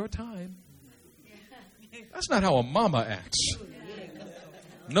reach him in your time. That's not how a mama acts.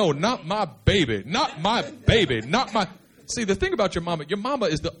 No, not my baby. Not my baby. Not my... See, the thing about your mama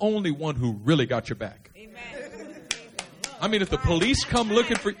is the only one who really got your back. Amen. I mean, if the police come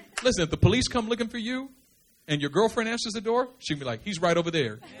looking for... Listen, if the police come looking for you and your girlfriend answers the door, she'll be like, he's right over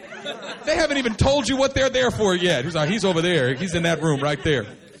there. They haven't even told you what they're there for yet. He's like, he's over there. He's in that room right there.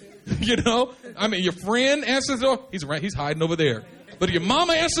 You know? I mean, your friend answers the door. He's hiding over there. But if your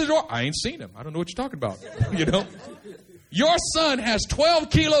mama answers the door, I ain't seen him. I don't know what you're talking about. You know? Your son has 12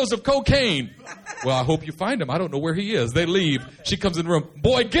 kilos of cocaine. Well, I hope you find him. I don't know where he is. They leave. She comes in the room.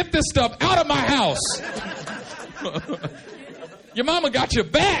 Boy, get this stuff out of my house. Your mama got your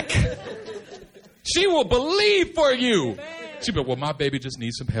back. She will believe for you. She'll be, well, my baby just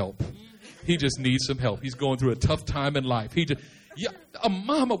needs some help. He just needs some help. He's going through a tough time in life. A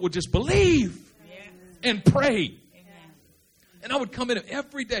mama would just believe and pray. And I would come in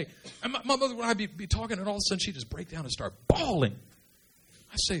every day. And my mother would be talking, and all of a sudden she'd just break down and start bawling.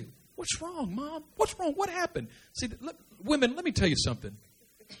 I say, what's wrong, Mom? What's wrong? What happened? See, women, let me tell you something.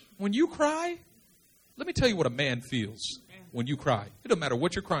 When you cry, let me tell you what a man feels when you cry. It doesn't matter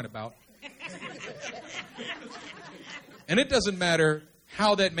what you're crying about. And it doesn't matter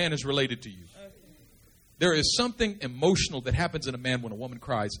how that man is related to you. There is something emotional that happens in a man when a woman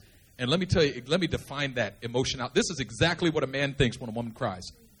cries. And let me tell you, let me define that emotion out. This is exactly what a man thinks when a woman cries.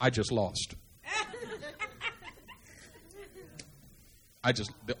 I just lost.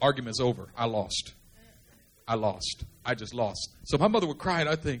 The argument's over. I lost. I lost. I just lost. So my mother would cry, and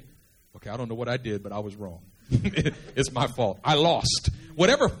I'd think, okay, I don't know what I did, but I was wrong. It's my fault. I lost.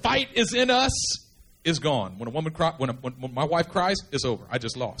 Whatever fight is in us is gone. When a woman when my wife cries, it's over. I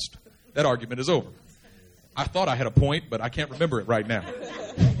just lost. That argument is over. I thought I had a point, but I can't remember it right now.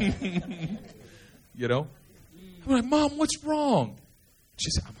 You know? I'm like, Mom, what's wrong?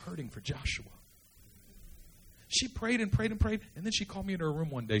 She said, I'm hurting for Joshua. She prayed and prayed and prayed, and then she called me in her room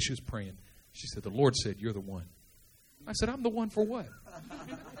one day. She was praying. She said, the Lord said, you're the one. I said, I'm the one for what?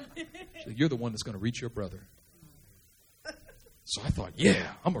 She said, you're the one that's going to reach your brother. So I thought, yeah,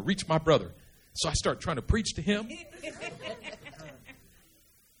 I'm going to reach my brother. So I started trying to preach to him.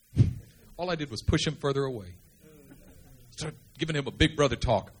 All I did was push him further away. Started giving him a big brother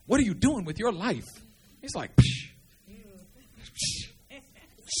talk. What are you doing with your life? He's like, psh.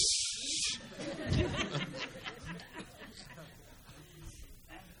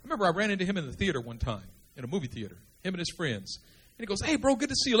 I remember I ran into him in the theater one time, in a movie theater, him and his friends. And he goes, hey, bro, good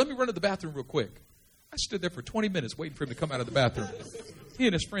to see you. Let me run to the bathroom real quick. I stood there for 20 minutes waiting for him to come out of the bathroom. He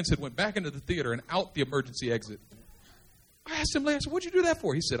and his friends had went back into the theater and out the emergency exit. I asked him later, I said, what'd you do that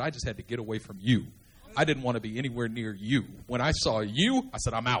for? He said, I just had to get away from you. I didn't want to be anywhere near you. When I saw you, I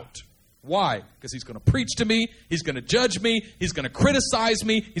said, I'm out. Why? Because he's going to preach to me. He's going to judge me. He's going to criticize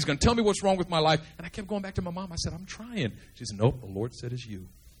me. He's going to tell me what's wrong with my life. And I kept going back to my mom. I said, I'm trying. She said, nope, the Lord said it's you.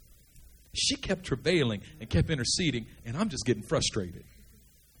 She kept travailing and kept interceding, and I'm just getting frustrated.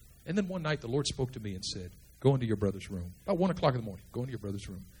 And then one night the Lord spoke to me and said, go into your brother's room. About 1 o'clock in the morning, go into your brother's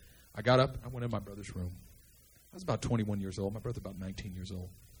room. I got up. I went in my brother's room. I was about 21 years old. My brother about 19 years old.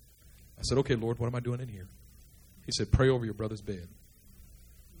 I said, okay, Lord, what am I doing in here? He said, pray over your brother's bed.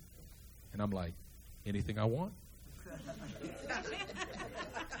 And I'm like, anything I want?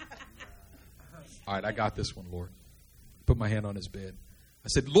 All right, I got this one, Lord. Put my hand on his bed. I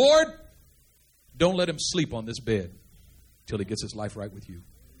said, Lord, don't let him sleep on this bed till he gets his life right with you.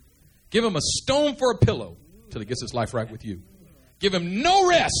 Give him a stone for a pillow till he gets his life right with you. Give him no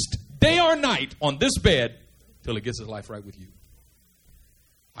rest, day or night, on this bed till he gets his life right with you.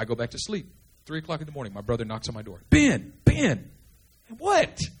 I go back to sleep. 3 o'clock in the morning, my brother knocks on my door. Ben.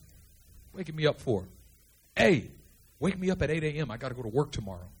 What? Waking me up for? Hey, wake me up at 8 a.m. I got to go to work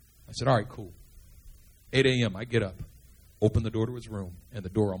tomorrow. I said, all right, cool. 8 a.m. I get up, open the door to his room, and the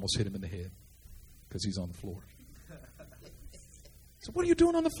door almost hit him in the head because he's on the floor. So what are you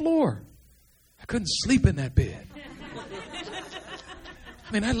doing on the floor? I couldn't sleep in that bed.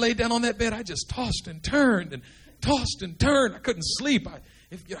 I mean, I laid down on that bed. I just tossed and turned. I couldn't sleep. I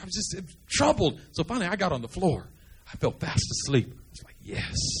was just troubled. So finally, I got on the floor. I fell fast asleep. I was like,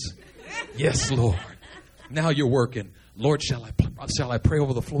 yes, Lord. Now you're working. Lord, shall I pray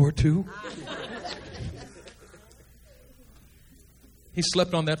over the floor too? He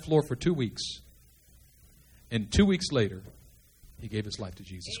slept on that floor for 2 weeks. And 2 weeks later, he gave his life to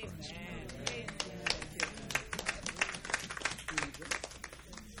Jesus Christ.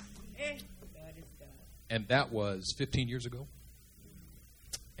 And that was 15 years ago.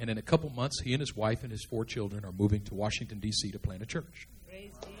 And in a couple months, he and his wife and his 4 children are moving to Washington, D.C. to plant a church.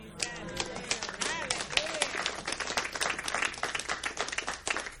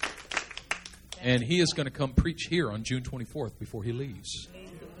 And he is going to come preach here on June 24th before he leaves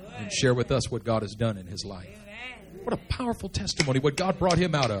and share with us what God has done in his life. What a powerful testimony, what God brought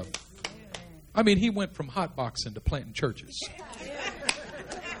him out of. I mean, he went from hotboxing to planting churches.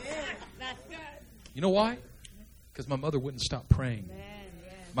 You know why? Because my mother wouldn't stop praying.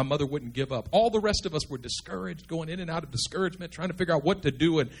 My mother wouldn't give up. All the rest of us were discouraged, going in and out of discouragement, trying to figure out what to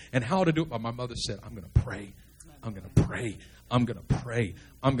do and how to do it. But my mother said, I'm going to pray. I'm going to pray. I'm going to pray.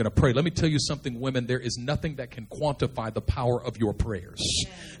 I'm going to pray. Let me tell you something, women. There is nothing that can quantify the power of your prayers.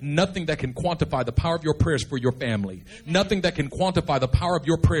 Nothing that can quantify the power of your prayers for your family. Nothing that can quantify the power of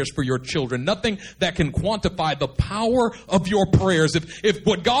your prayers for your children. Nothing that can quantify the power of your prayers. If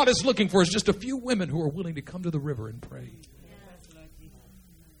what God is looking for is just a few women who are willing to come to the river and pray.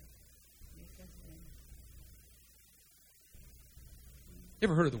 You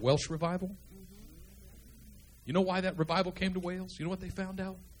ever heard of the Welsh revival? You know why that revival came to Wales? You know what they found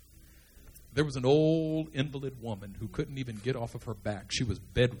out? There was an old invalid woman who couldn't even get off of her back. She was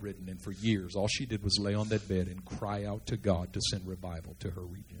bedridden, and for years, all she did was lay on that bed and cry out to God to send revival to her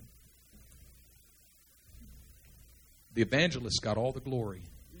region. The evangelist got all the glory.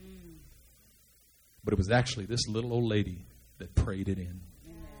 But it was actually this little old lady that prayed it in.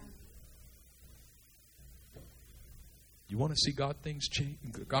 You want to see God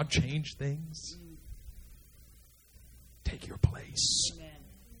change things? Take your place.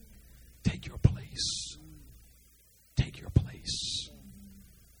 Take your place. Take your place.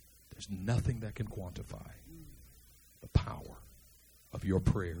 There's nothing that can quantify the power of your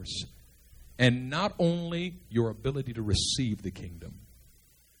prayers. And not only your ability to receive the kingdom,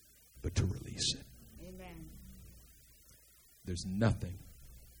 but to release it. Amen. There's nothing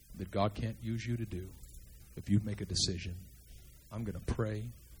that God can't use you to do if you make a decision. I'm going to pray,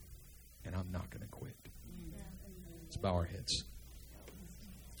 and I'm not going to quit. Let's bow our heads.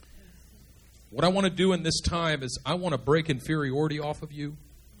 What I want to do in this time is I want to break inferiority off of you.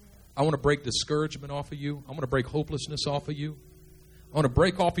 I want to break discouragement off of you. I want to break hopelessness off of you. I want to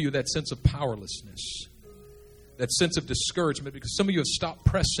break off of you that sense of powerlessness, that sense of discouragement, because some of you have stopped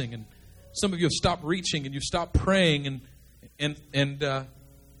pressing, and some of you have stopped reaching, and you've stopped praying, and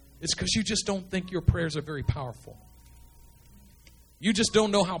it's because you just don't think your prayers are very powerful. You just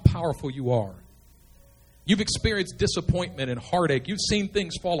don't know how powerful you are. You've experienced disappointment and heartache. You've seen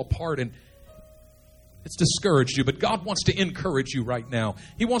things fall apart, and it's discouraged you, but God wants to encourage you right now.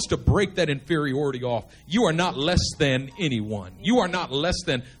 He wants to break that inferiority off. You are not less than anyone. You are not less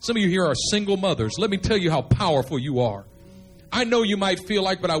than. Some of you here are single mothers. Let me tell you how powerful you are. I know you might feel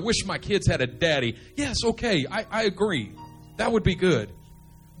like, but I wish my kids had a daddy. Yes, okay, I agree. That would be good.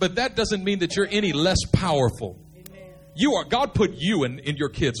 But that doesn't mean that you're any less powerful. You are. God put you in your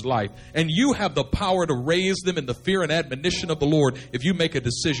kid's life, and you have the power to raise them in the fear and admonition of the Lord if you make a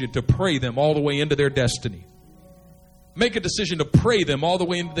decision to pray them all the way into their destiny. Make a decision to pray them all the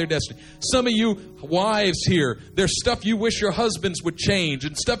way into their destiny. Some of you wives here, there's stuff you wish your husbands would change,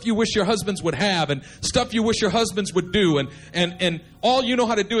 and stuff you wish your husbands would have, and stuff you wish your husbands would do, and all you know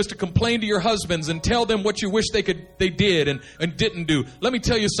how to do is to complain to your husbands and tell them what you wish they did and didn't do. Let me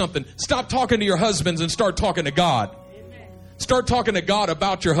tell you something. Stop talking to your husbands and start talking to God. Start talking to God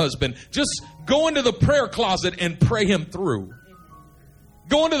about your husband. Just go into the prayer closet and pray him through.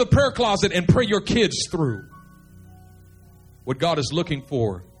 Go into the prayer closet and pray your kids through. What God is looking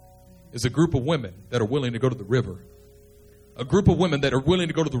for is a group of women that are willing to go to the river. A group of women that are willing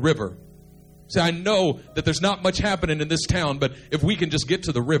to go to the river. Say, I know that there's not much happening in this town, but if we can just get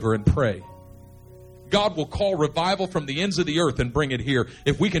to the river and pray, God will call revival from the ends of the earth and bring it here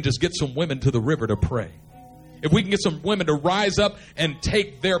if we can just get some women to the river to pray. If we can get some women to rise up and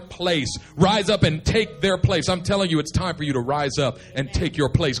take their place. Rise up and take their place. I'm telling you, it's time for you to rise up and take your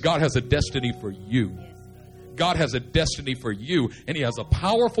place. God has a destiny for you. God has a destiny for you, and He has a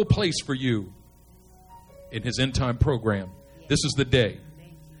powerful place for you in His end time program. This is the day.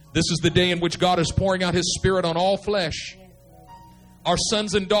 This is the day in which God is pouring out His Spirit on all flesh. Our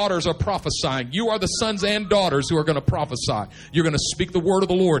sons and daughters are prophesying. You are the sons and daughters who are going to prophesy. You're going to speak the word of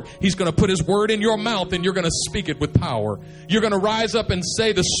the Lord. He's going to put His word in your mouth, and you're going to speak it with power. You're going to rise up and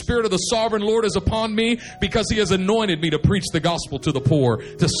say, the Spirit of the sovereign Lord is upon me because He has anointed me to preach the gospel to the poor,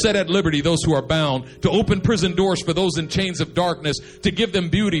 to set at liberty those who are bound, to open prison doors for those in chains of darkness, to give them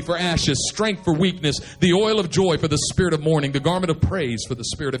beauty for ashes, strength for weakness, the oil of joy for the spirit of mourning, the garment of praise for the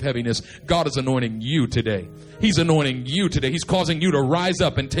spirit of heaviness. God is anointing you today. He's anointing you today. He's causing you to rise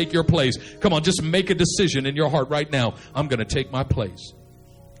up and take your place. Come on, just make a decision in your heart right now. I'm going to take my place.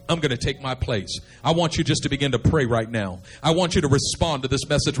 I'm going to take my place. I want you just to begin to pray right now. I want you to respond to this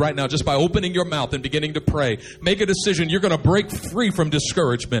message right now just by opening your mouth and beginning to pray. Make a decision. You're going to break free from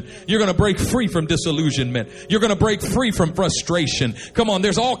discouragement. You're going to break free from disillusionment. You're going to break free from frustration. Come on,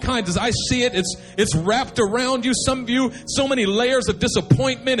 there's all kinds of, I see it. It's wrapped around you. Some of you, so many layers of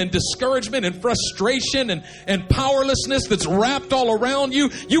disappointment and discouragement and frustration and powerlessness that's wrapped all around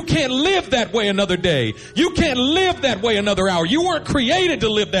you. You can't live that way another day. You can't live that way another hour. You weren't created to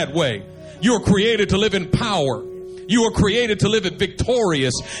live that way. You are created to live in power. You are created to live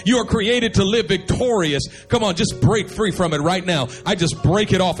victorious. You are created to live victorious. Come on, just break free from it right now. I just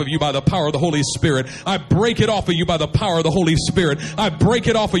break it off of you by the power of the Holy Spirit. I break it off of you by the power of the Holy Spirit. I break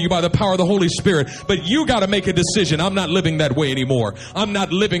it off of you by the power of the Holy Spirit. But you got to make a decision. I'm not living that way anymore. I'm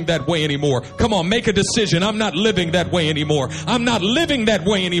not living that way anymore. Come on, make a decision. I'm not living that way anymore. I'm not living that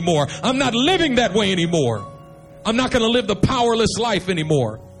way anymore. I'm not living that way anymore. I'm not going to live the powerless life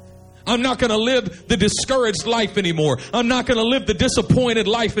anymore. I'm not going to live the discouraged life anymore. I'm not going to live the disappointed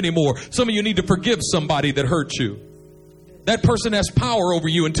life anymore. Some of you need to forgive somebody that hurt you. That person has power over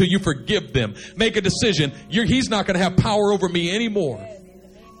you until you forgive them. Make a decision. He's not going to have power over me anymore.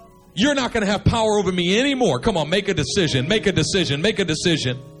 You're not going to have power over me anymore. Come on, make a decision. Make a decision. Make a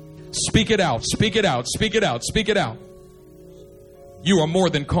decision. Speak it out. Speak it out. Speak it out. Speak it out. You are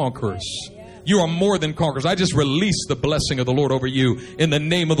more than conquerors. You are more than conquerors. I just release the blessing of the Lord over you in the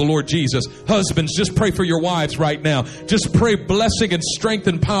name of the Lord Jesus. Husbands, just pray for your wives right now. Just pray blessing and strength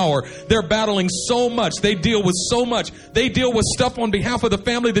and power. They're battling so much. They deal with so much. They deal with stuff on behalf of the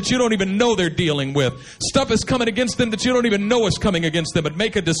family that you don't even know they're dealing with. Stuff is coming against them that you don't even know is coming against them. But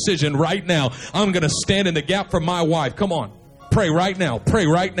make a decision right now. I'm going to stand in the gap for my wife. Come on. Pray right now. Pray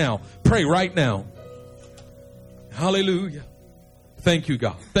right now. Pray right now. Hallelujah. Thank you,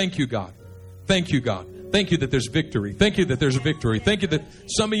 God. Thank you, God. Thank you, God. Thank you that there's victory. Thank you that there's victory. Thank you that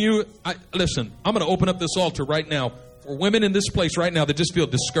some of you, listen, I'm going to open up this altar right now for women in this place right now that just feel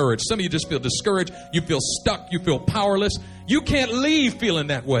discouraged. Some of you just feel discouraged. You feel stuck. You feel powerless. You can't leave feeling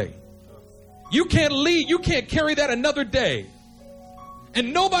that way. You can't leave. You can't carry that another day.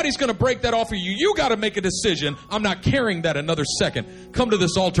 And nobody's going to break that off of you. You got to make a decision. I'm not carrying that another second. Come to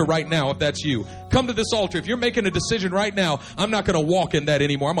this altar right now if that's you. Come to this altar. If you're making a decision right now, I'm not going to walk in that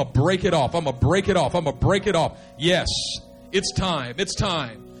anymore. I'm going to break it off. I'm going to break it off. I'm going to break it off. Yes, it's time. It's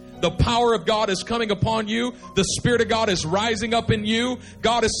time. The power of God is coming upon you. The Spirit of God is rising up in you.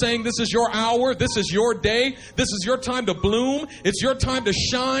 God is saying this is your hour. This is your day. This is your time to bloom. It's your time to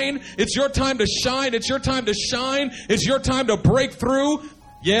shine. It's your time to shine. It's your time to shine. It's your time to break through.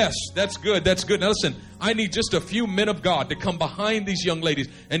 Yes, that's good. That's good. Now listen, I need just a few men of God to come behind these young ladies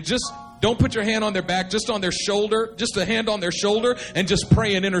and just don't put your hand on their back, just on their shoulder, just a hand on their shoulder and just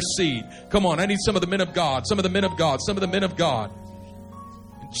pray and intercede. Come on, I need some of the men of God, some of the men of God, some of the men of God.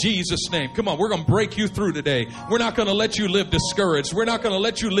 Jesus' name. Come on, we're going to break you through today. We're not going to let you live discouraged. We're not going to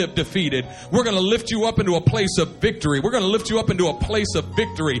let you live defeated. We're going to lift you up into a place of victory. We're going to lift you up into a place of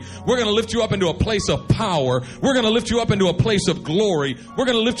victory. We're going to lift you up into a place of power. We're going to lift you up into a place of glory. We're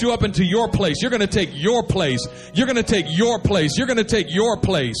going to lift you up into your place. You're going to take your place. You're going to take your place. You're going to take your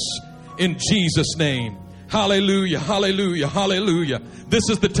place in Jesus' name. Hallelujah, hallelujah, hallelujah. This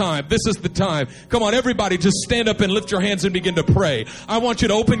is the time. This is the time. Come on, everybody, just stand up and lift your hands and begin to pray. I want you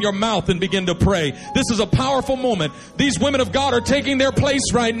to open your mouth and begin to pray. This is a powerful moment. These women of God are taking their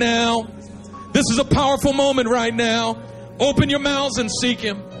place right now. This is a powerful moment right now. Open your mouths and seek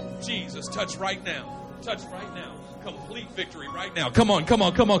Him. Jesus, touch right now. Touch right now. Complete victory right now. Come on, come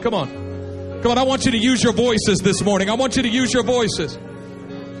on, come on, come on. Come on, I want you to use your voices this morning. I want you to use your voices.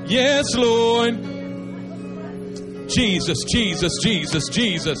 Yes, Lord. Jesus, Jesus, Jesus,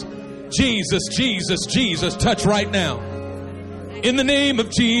 Jesus, Jesus, Jesus, Jesus, touch right now. In the name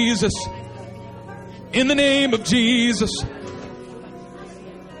of Jesus. In the name of Jesus.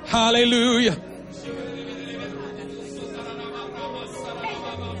 Hallelujah.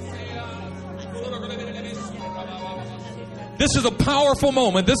 This is a powerful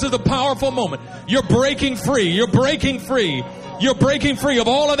moment. This is a powerful moment. You're breaking free. You're breaking free. You're breaking free of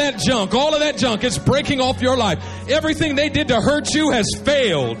all of that junk. All of that junk is breaking off your life. Everything they did to hurt you has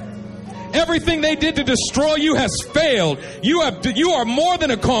failed. Everything they did to destroy you has failed. You are more than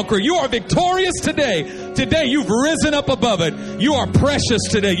a conqueror. You are victorious today. Today you've risen up above it. You are precious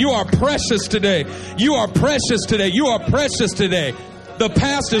today. You are precious today. You are precious today. You are precious today. The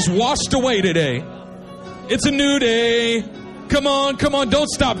past is washed away today. It's a new day. Come on, come on. Don't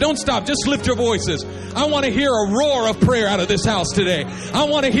stop. Don't stop. Just lift your voices. I want to hear a roar of prayer out of this house today. I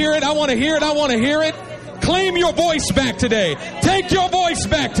want to hear it. I want to hear it. I want to hear it. Claim your voice back today. Take your voice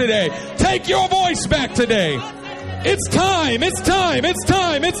back today. Take your voice back today. It's time. It's time. It's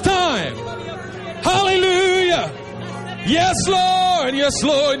time. It's time. Hallelujah. Yes, Lord. Yes,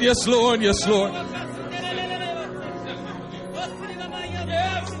 Lord. Yes, Lord. Yes, Lord. Yes, Lord.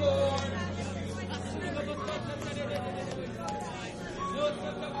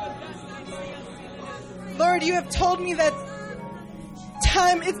 Lord, you have told me that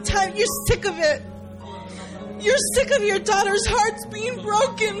it's time. You're sick of it. You're sick of your daughter's hearts being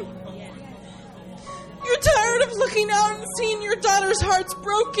broken. You're tired of looking out and seeing your daughter's hearts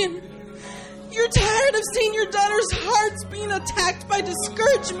broken. You're tired of seeing your daughter's hearts being attacked by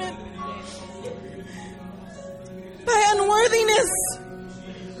discouragement, by unworthiness.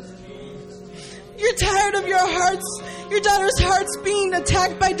 You're tired of your daughter's hearts being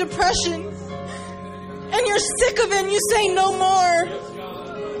attacked by depression. And you're sick of it and you say no more.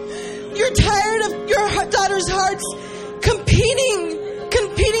 You're tired of your daughter's hearts competing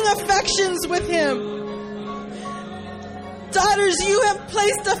affections with him. Daughters, you have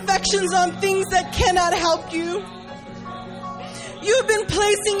placed affections on things that cannot help you. You've been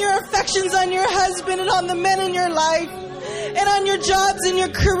placing your affections on your husband and on the men in your life and on your jobs and your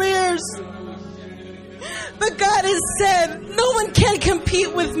careers. But God has said, no one can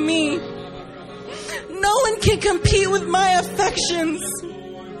compete with me. No one can compete with my affections.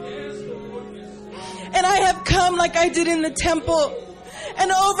 And I have come like I did in the temple.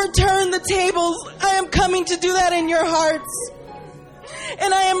 and overturn the tables. I am coming to do that in your hearts.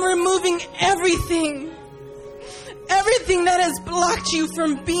 And I am removing everything that has blocked you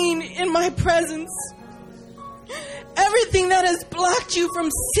from being in my presence. Everything that has blocked you from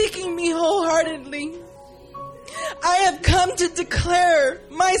seeking me wholeheartedly. I have come to declare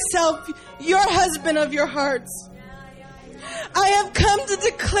myself your husband of your hearts. I have come to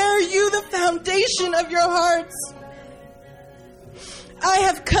declare you the foundation of your hearts. I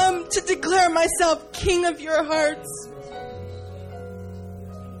have come to declare myself king of your hearts.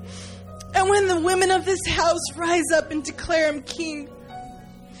 And when the women of this house rise up and declare him king,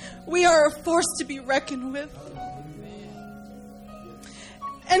 we are a force to be reckoned with.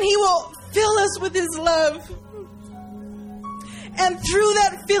 And he will fill us with his love. And through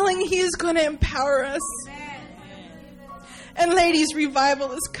that filling, he is going to empower us. And ladies,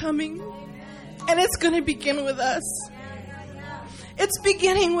 revival is coming. And it's going to begin with us. It's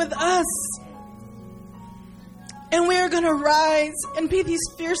beginning with us. And we are going to rise and be these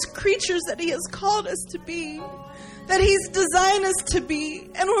fierce creatures that he has called us to be. That he's designed us to be.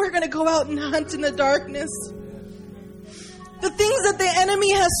 And we're going to go out and hunt in the darkness. The things that the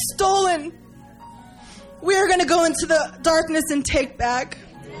enemy has stolen, we are going to go into the darkness and take back.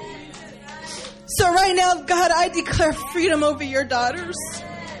 So right now, God, I declare freedom over your daughters.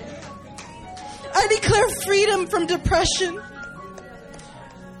 I declare freedom from depression.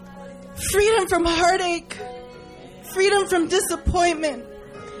 Freedom from heartache. Freedom from disappointment.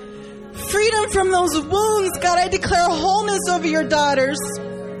 Freedom from those wounds. God, I declare wholeness over your daughters.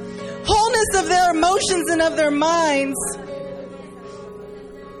 Wholeness of their emotions and of their minds.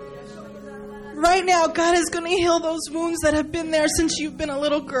 Right now, God is going to heal those wounds that have been there since you've been a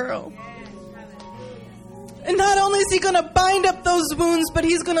little girl. And not only is he going to bind up those wounds, but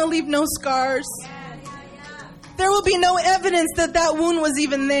he's going to leave no scars. There will be no evidence that that wound was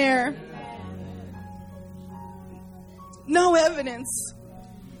even there. No evidence.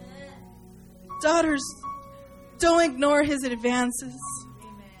 Daughters, don't ignore his advances.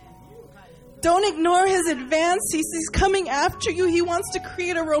 Don't ignore his advance. He's coming after you. He wants to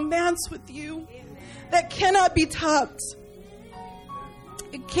create a romance with you that cannot be topped.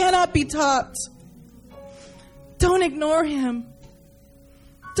 It cannot be topped. Don't ignore him.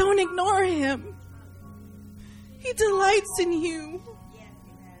 Don't ignore him. He delights in you.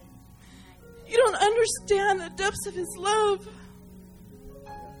 You don't understand the depths of his love.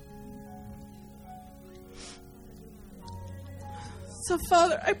 So,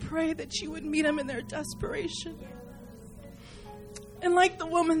 Father, I pray that you would meet them in their desperation. And like the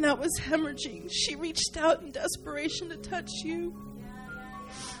woman that was hemorrhaging, she reached out in desperation to touch you.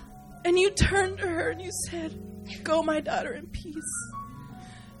 And you turned to her and you said, "Go, my daughter, in peace.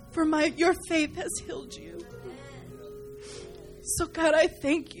 For your faith has healed you." So, God, I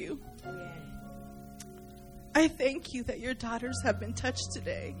thank you. I thank you that your daughters have been touched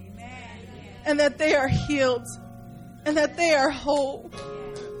today. And that they are healed. And that they are whole.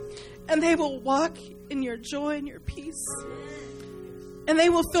 And they will walk in your joy and your peace. And they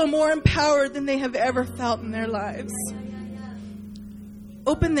will feel more empowered than they have ever felt in their lives.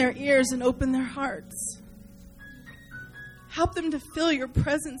 Open their ears and open their hearts. Help them to feel your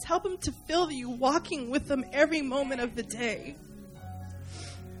presence. Help them to feel you walking with them every moment of the day.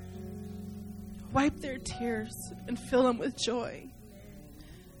 Wipe their tears and fill them with joy.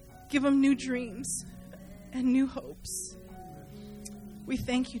 Give them new dreams and new hopes. We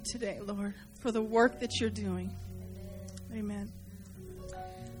thank you today, Lord, for the work that you're doing. Amen.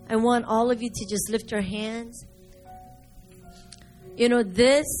 I want all of you to just lift your hands. You know,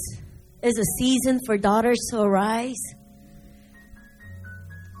 this is a season for daughters to arise.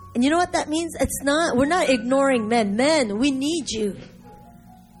 And you know what that means? We're not ignoring men. Men, we need you.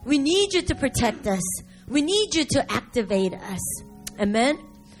 We need you to protect us. We need you to activate us. Amen?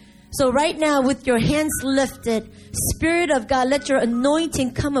 So right now, with your hands lifted, Spirit of God, let your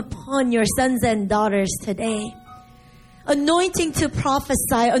anointing come upon your sons and daughters today. Anointing to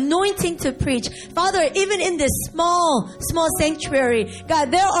prophesy, anointing to preach. Father, even in this small sanctuary, God,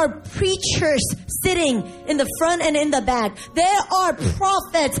 there are preachers sitting in the front and in the back. There are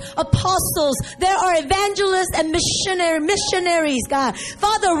prophets, apostles. There are evangelists and missionaries, God.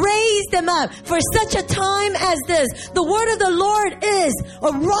 Father, raise them up for such a time as this. The word of the Lord is,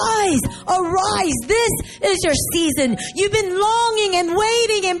 arise, arise. This is your season. You've been longing and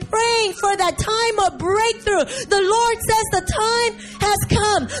waiting and praying for that time of breakthrough. The Lord says the time has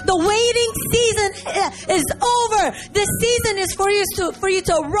come. The waiting season is over. This season is for you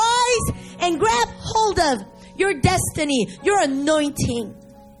to rise and grab hold of your destiny, your anointing.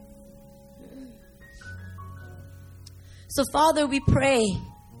 So, Father, we pray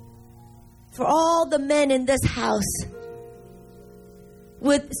for all the men in this house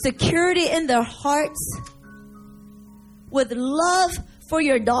with security in their hearts, with love for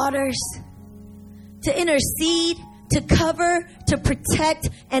your daughters, to intercede, to cover, to protect,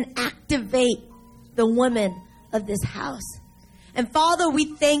 and activate the women of this house. And Father, we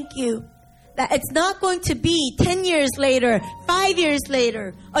thank you that it's not going to be 10 years later, 5 years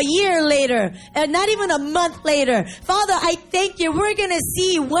later, a year later, and not even a month later. Father, I thank you. We're going to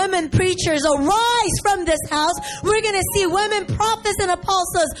see women preachers arise from this house. We're going to see women prophets and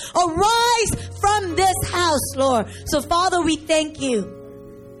apostles arise from this house, Lord. So, Father, we thank you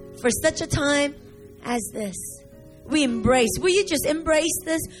for such a time as this. We embrace. Will you just embrace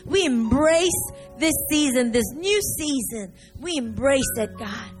this? We embrace this season, this new season. We embrace it,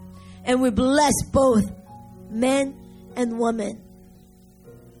 God. And we bless both men and women.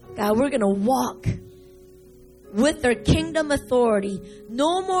 God, we're going to walk with their kingdom authority.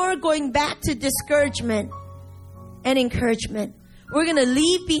 No more going back to discouragement and encouragement. We're going to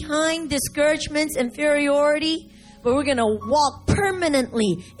leave behind discouragements, inferiority, but we're going to walk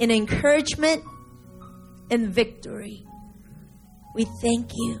permanently in encouragement and victory. We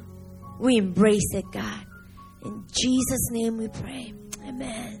thank you. We embrace it, God. In Jesus' name we pray.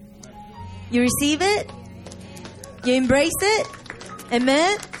 Amen. You receive it? You embrace it?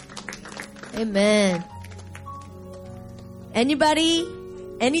 Amen? Amen. Anybody,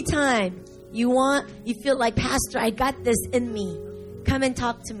 anytime you feel like, Pastor, I got this in me, come and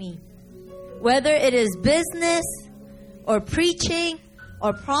talk to me. Whether it is business or preaching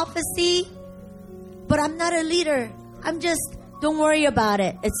or prophecy, but I'm not a leader. Don't worry about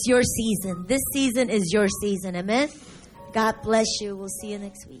it. It's your season. This season is your season. Amen? God bless you. We'll see you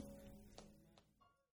next week.